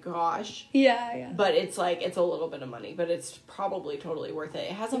 oh my gosh. Yeah, yeah. But it's like, it's a little bit of money, but it's probably totally worth it.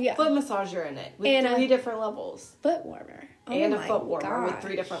 It has a Yeah. foot massager in it with And 3 different levels. Foot warmer. Oh And a my foot warmer with gosh.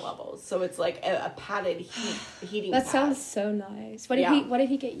 3 different levels. So it's like a padded heating That pad. sounds so nice. What did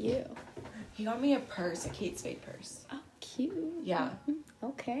he get you? He got me a purse, a Kate Spade purse. Oh, cute. Yeah.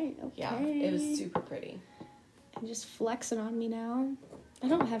 Okay. Yeah. It was super pretty. And just flexing on me now. I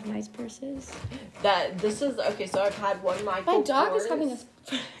don't have nice purses. Okay, so I've had one Michael My dog Kors. is having a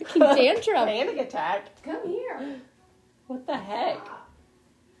fucking tantrum. Panic attack. Come here. What the heck?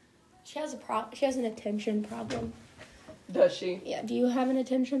 She has She has an attention problem. Does she? Yeah. Do you have an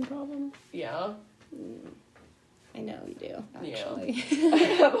attention problem? Yeah. I know you do. Yeah. Actually. I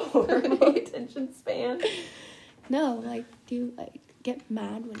have a horrible attention span. No, like, do you like get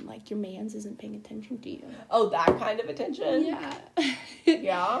mad when like your man's isn't paying attention to you? Oh, that kind of attention? Yeah.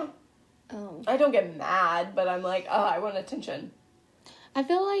 Yeah. Oh. I don't get mad, but I'm like, oh, I want attention. I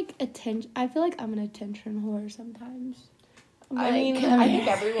feel like I'm an attention whore sometimes. I mean, I think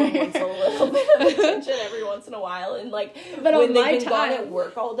everyone wants a little bit of attention every once in a while, and like But when on they've my been gone time. at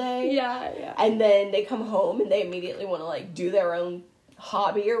work all day, Yeah. and then they come home and they immediately want to like do their own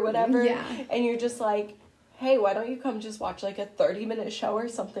hobby or whatever, Yeah. and you're just like, hey, why don't you come just watch like a 30-minute show or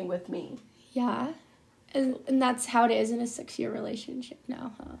something with me? Yeah. And that's how it is in a 6-year relationship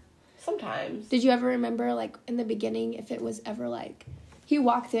now, huh? Sometimes. Did you ever remember, like, in the beginning, if it was ever, like, he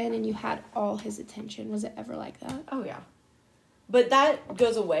walked in and you had all his attention? Was it ever like that? Oh, yeah. But that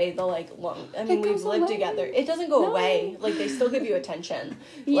goes away we've goes lived away? together. It doesn't go No. away. Like, they still give you attention.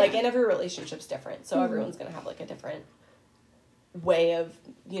 Yeah. Like, and every relationship's different. So everyone's going to have, like, a different way of,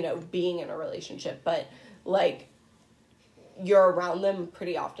 being in a relationship. But, like, you're around them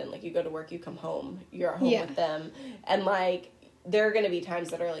pretty often. Like, you go to work, you come home, you're at home Yeah. with them. And, like, there are going to be times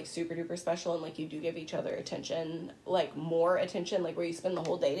that are, like, super duper special and, like, you do give each other attention, like, more attention, like, where you spend the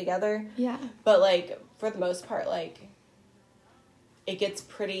whole day together. Yeah. But, like, for the most part, like, it gets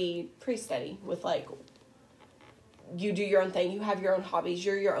pretty steady with, like, you do your own thing, you have your own hobbies,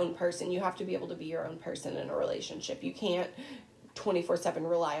 you're your own person, you have to be able to be your own person in a relationship. You can't 24/7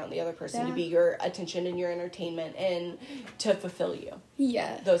 rely on the other person to be your attention and your entertainment and to fulfill you.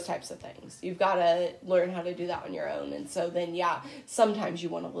 Yeah. Those types of things. You've got to learn how to do that on your own. And so then, yeah, sometimes you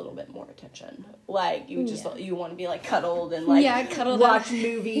want a little bit more attention. Like, you you want to be, like, cuddled and, like, cuddled watch up.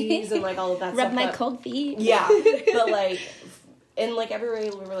 movies and, like, all of that Rub stuff. my But- cold feet. yeah, but, like, and, like, every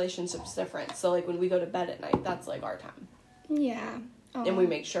relationship's different. So, like, when we go to bed at night, that's, like, our time. Yeah. And we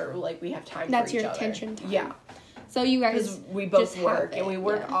make sure, like, we have time That's for each your other. attention time. Yeah. So you guys Because we both just have work, and it, we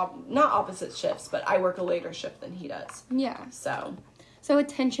work, yeah. not opposite shifts, but I work a later shift than he does. Yeah. So So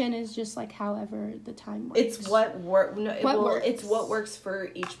attention is just like however the time works. it's what work. No, What it's works. what works for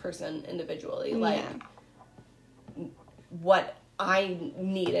each person individually. Yeah. Like what I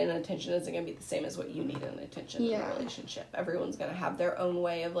need in attention isn't going to be the same as what you need in attention in a relationship. Everyone's going to have their own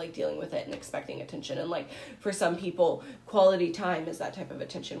way of, like, dealing with it and expecting attention. And, like, for some people, quality time is that type of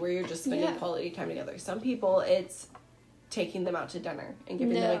attention where you're just spending quality time together. Some people, it's taking them out to dinner and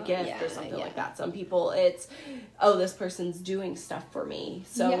giving them a gift or something like that. Some people it's, oh, this person's doing stuff for me,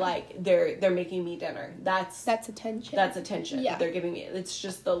 so like they're making me dinner. That's attention. That's attention. Yeah. They're giving me. It's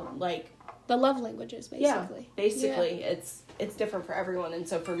just the love languages, basically. Yeah, basically, it's different for everyone, and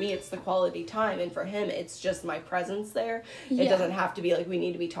so for me, it's the quality time, and for him, it's just my presence there. It doesn't have to be like we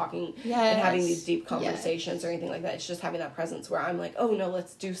need to be talking and having these deep conversations or anything like that. It's just having that presence where I'm like, oh no,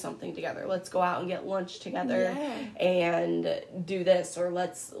 let's do something together. Let's go out and get lunch together and do this, or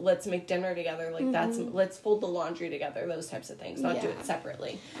let's make dinner together. Like let's fold the laundry together. Those types of things, not do it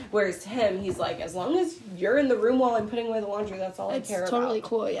separately. Whereas him, he's like, as long as you're in the room while I'm putting away the laundry, that's all I care about. It's totally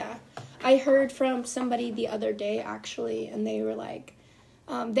cool. Yeah. I heard from somebody the other day, actually, and they were like,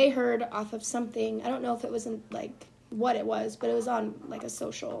 they heard off of something, I don't know if it wasn't, like, what it was, but it was on, like, a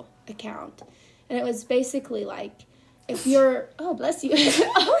social account, and it was basically, like, if you're, oh, bless you,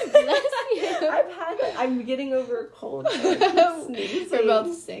 oh, bless you, I'm getting over a cold, we're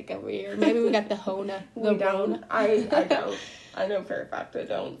both sick over here, maybe we got the Hona, we don't, I don't, I know for a fact I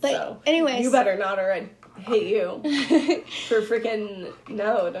don't, but, so, anyways, you better not, or I'd hate you for freaking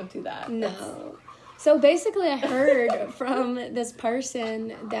no, don't do that. No. So basically I heard from this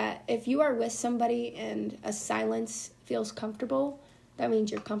person that if you are with somebody and a silence feels comfortable, that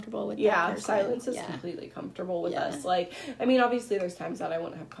means you're comfortable with that person. Silence is completely comfortable with us. Like, I mean, obviously there's times that I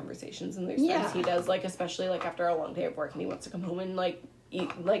want to have conversations, and there's times he does, like, especially like after a long day of work and he wants to come home and like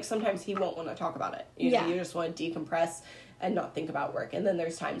eat, like sometimes he won't want to talk about it. You know, you just want to decompress and not think about work. And then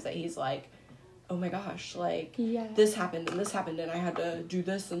there's times that he's like, oh my gosh, like, this happened, and I had to do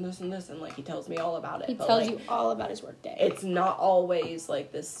this, and this, and this, and, like, he tells me all about it. He tells you all about his work day. It's not always,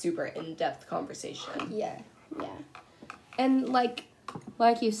 like, this super in-depth conversation. Yeah. And, like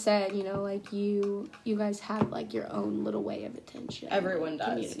you said, you know, like, you guys have, like, your own little way of attention. Everyone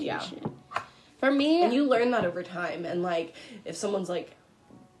does, For me... And you learn that over time, and, like, if someone's, like,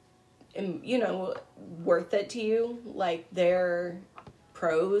 you know, worth it to you, like, they're...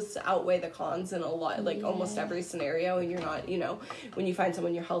 pros outweigh the cons in a lot, like almost every scenario, and you're not, you know, when you find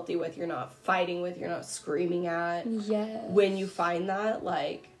someone you're healthy with, you're not fighting with, you're not screaming at. When you find that,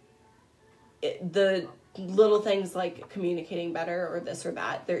 like, the little things like communicating better or this or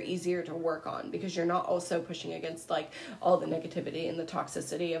that, they're easier to work on because you're not also pushing against, like, all the negativity and the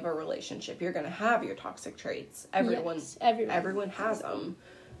toxicity of a relationship. You're going to have your toxic traits. Everyone has them,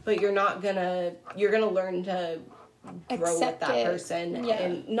 but you're going to learn to grow with that person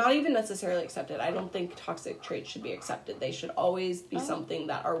and not even necessarily accept it. I don't think toxic traits should be accepted. They should always be something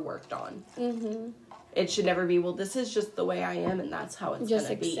that are worked on. It should never be, well, this is just the way I am and that's how it's going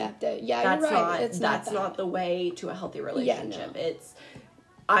to be. Just accept it. Yeah, that's you're right. That's not the way to a healthy relationship. It's,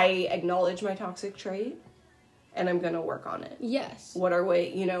 I acknowledge my toxic trait and I'm going to work on it. Yes. What are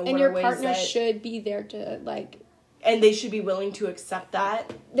ways, you know, and your partner should be there to, like, and they should be willing to accept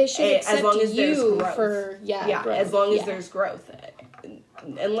that. They should accept as long as you there's growth. For growth. As long as there's growth,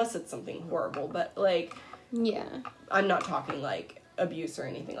 unless it's something horrible. But like, I'm not talking like abuse or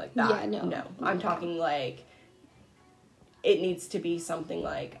anything like that. No. I'm talking like it needs to be something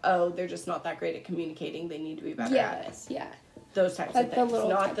like, oh, they're just not that great at communicating. They need to be better at it. Those types of things,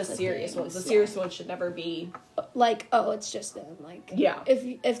 not the serious ones. The serious ones should never be like, oh, it's just them. Like,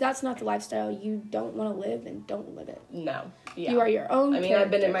 if that's not the lifestyle you don't want to live, then don't live it. No, you are your own. I mean, I've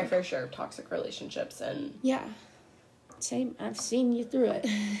been in my fair share of toxic relationships, and same. I've seen you through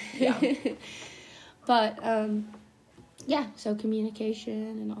it. But so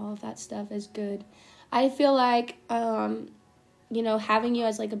communication and all of that stuff is good. I feel like you know, having you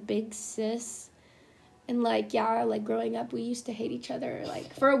as like a big sis. And, like, like, growing up, we used to hate each other,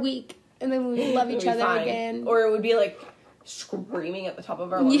 like, for a week, and then we would love each other again. Or it would be, like, screaming at the top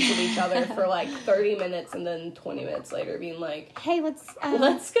of our lungs at each other for, like, 30 minutes, and then 20 minutes later being like, hey, let's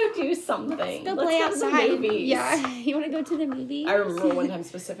go do something. Let's go play outside. To the movies. Yeah, you want to go to the movies? I remember one time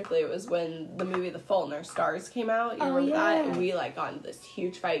specifically, it was when the movie The Fault in Our Stars came out. You remember that? And we, like, got in this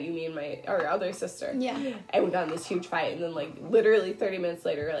huge fight, you, me, and our other sister. Yeah. And we got in this huge fight, and then, like, literally 30 minutes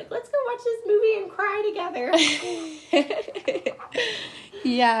later, we're like, let's go watch this movie and cry together.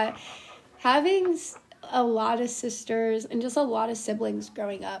 Having a lot of sisters and just a lot of siblings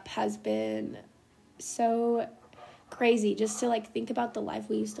growing up has been so crazy, just to, like, think about the life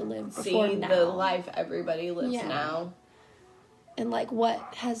we used to live before now. The life everybody lives now. And, like, what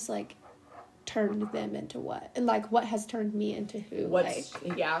has, like, turned them into what? And, like, what has turned me into who?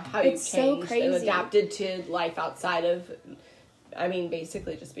 How you've changed and adapted to life outside of, I mean,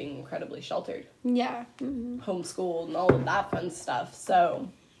 basically just being incredibly sheltered. Yeah. Mm-hmm. Homeschooled and all of that fun stuff, so.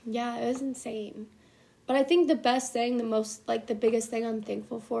 Yeah, it was insane. But I think the best thing, the biggest thing I'm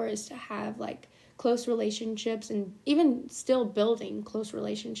thankful for is to have, like, close relationships and even still building close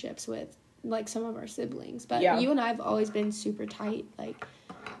relationships with, like, some of our siblings. But you and I have always been super tight.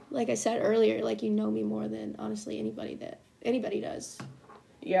 Like I said earlier, like, you know me more than, honestly, anybody does.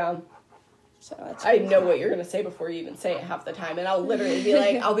 Yeah. So that's I know what you're going to say before you even say it half the time. And I'll literally be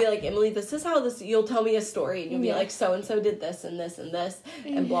like, Emily, this is how this, you'll tell me a story. And you'll be like, so-and-so did this and this and this.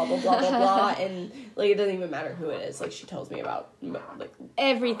 And blah, blah, blah, blah, blah. And, like, it doesn't even matter who it is. Like, she tells me about, like...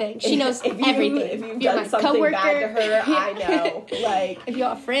 everything. She knows everything. If you've done something bad to her, I know. Like... if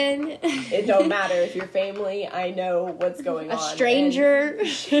you're a friend... it don't matter. If you're family, I know what's going on. A stranger.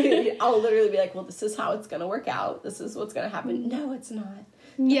 I'll literally be like, well, this is how it's going to work out. This is what's going to happen. No, it's not.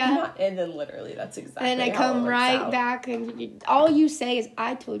 Yeah. And then literally that's exactly and I how come right back and all you say is,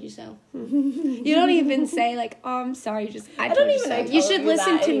 I told you so. You don't even say, like, oh, I'm sorry, I told you so. You should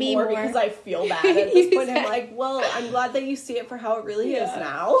listen to me more. Because I feel bad at this point. I'm like, well, I'm glad that you see it for how it really is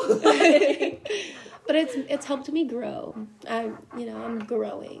now. But it's helped me grow. I'm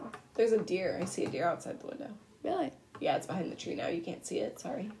growing. There's a deer. I see a deer outside the window. Really? Yeah, it's behind the tree now. You can't see it.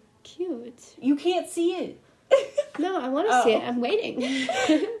 Sorry. Cute. You can't see it. No, I want to see it. I'm waiting.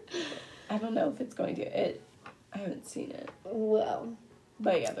 I don't know if it's going to. I haven't seen it. Well.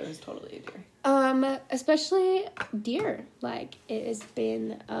 But yeah, there is totally a deer. Especially deer. Like, it has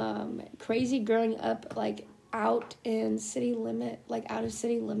been crazy growing up, like, out of city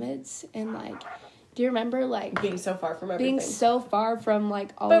limits, and, like, do you remember, like... being so far from everything. Being so far from,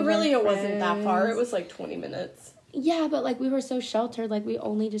 like, all but of really, our it wasn't friends. that far. It was, like, 20 minutes. Yeah, but, like, we were so sheltered. Like, we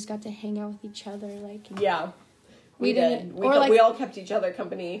only just got to hang out with each other. Like... yeah. We did. We all kept each other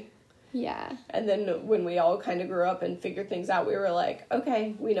company. Yeah. And then when we all kind of grew up and figured things out, we were like,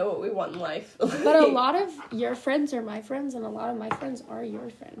 okay, we know what we want in life. But a lot of your friends are my friends, and a lot of my friends are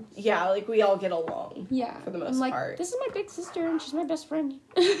your friends. Yeah, like, we all get along. Yeah. For the most part. This is my big sister, and she's my best friend.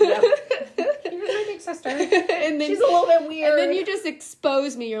 Yep. You're my big sister. And then, she's a little bit weird. And then you just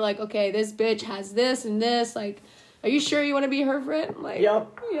expose me. You're like, okay, this bitch has this and this. Like, are you sure you want to be her friend? Like,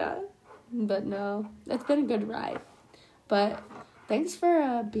 yep. Yeah. But no, it's been a good ride. But thanks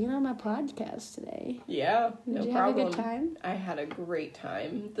for being on my podcast today. Yeah, no problem. Did you have a good time? I had a great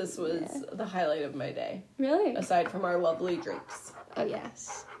time. This was the highlight of my day. Really? Aside from our lovely drinks. Oh,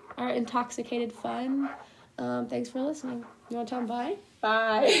 yes. Our intoxicated fun. Thanks for listening. You want to tell them bye?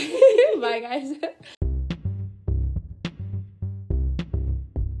 Bye. Bye, guys.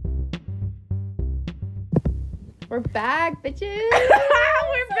 We're back, bitches.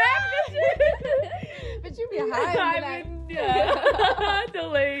 We're back, bitches. But you behind.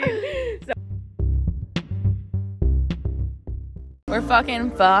 Delayed. We're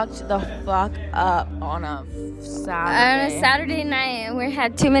fucking fucked the fuck up on a Saturday. On a Saturday night, we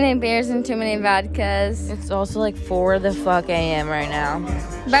had too many beers and too many vodkas. It's also like 4 the fuck a.m. right now.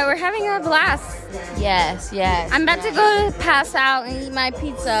 But we're having a blast. Yes. I'm about to go pass out and eat my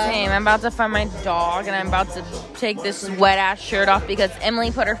pizza. Same. I'm about to find my dog and I'm about to take this wet ass shirt off because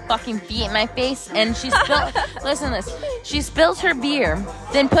Emily put her fucking feet in my face and she spilled. Listen to this. She spills her beer,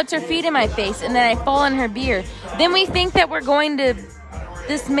 then puts her feet in my face, and then I fall in her beer. Then we think that we're going to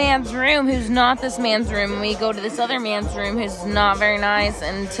this man's room who's not this man's room, and we go to this other man's room who's not very nice,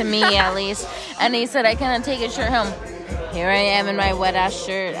 and to me at least, and he said I cannot take his shirt home. Here I am in my wet ass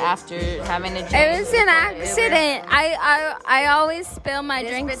shirt after having a drink. It was an accident. I always spill my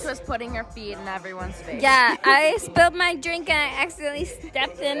drink. This bitch was putting her feet in everyone's face. Yeah, I spilled my drink and I accidentally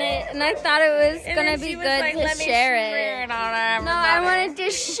stepped in it, and I thought it was gonna be good to share it. No, I wanted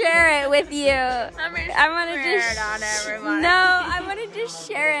to share it with you. I wanted to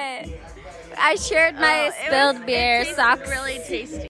share it. I shared my spilled beer socks. Really tasty.